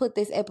had to put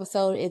this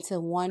episode into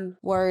one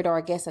word, or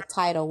I guess a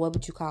title, what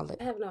would you call it?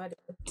 I have no idea.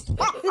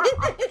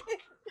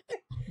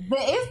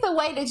 It's the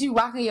way that you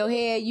rocking your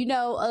head. You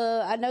know,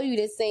 I know you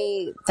just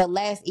seen The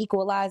Last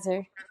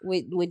Equalizer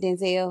with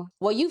Denzel.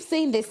 Well, you've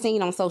seen this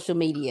scene on social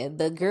media.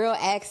 The girl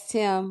asked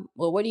him,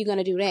 "Well, what are you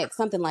gonna do next?"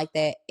 Something like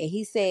that, and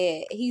he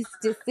said he's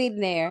just sitting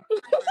there.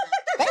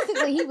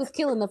 Basically, he was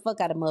killing the fuck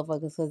out of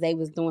motherfuckers because they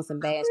was doing some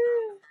bad shit.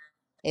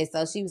 And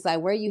so she was like,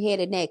 "Where are you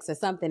headed next?" or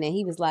something, and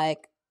he was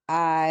like,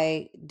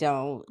 "I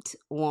don't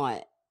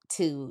want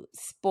to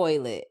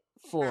spoil it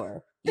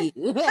for you."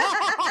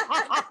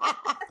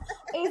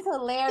 It's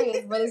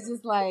hilarious, but it's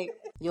just like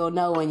you'll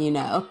know when you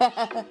know.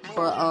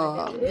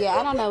 But yeah,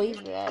 I don't know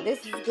either.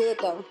 This is good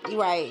though. You're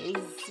right.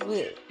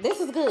 This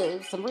is good.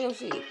 It's some real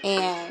shit,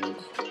 and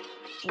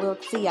we'll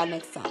see y'all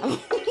next time.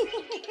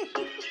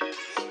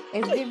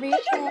 It's been real.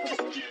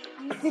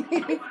 It's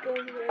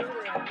been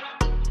real.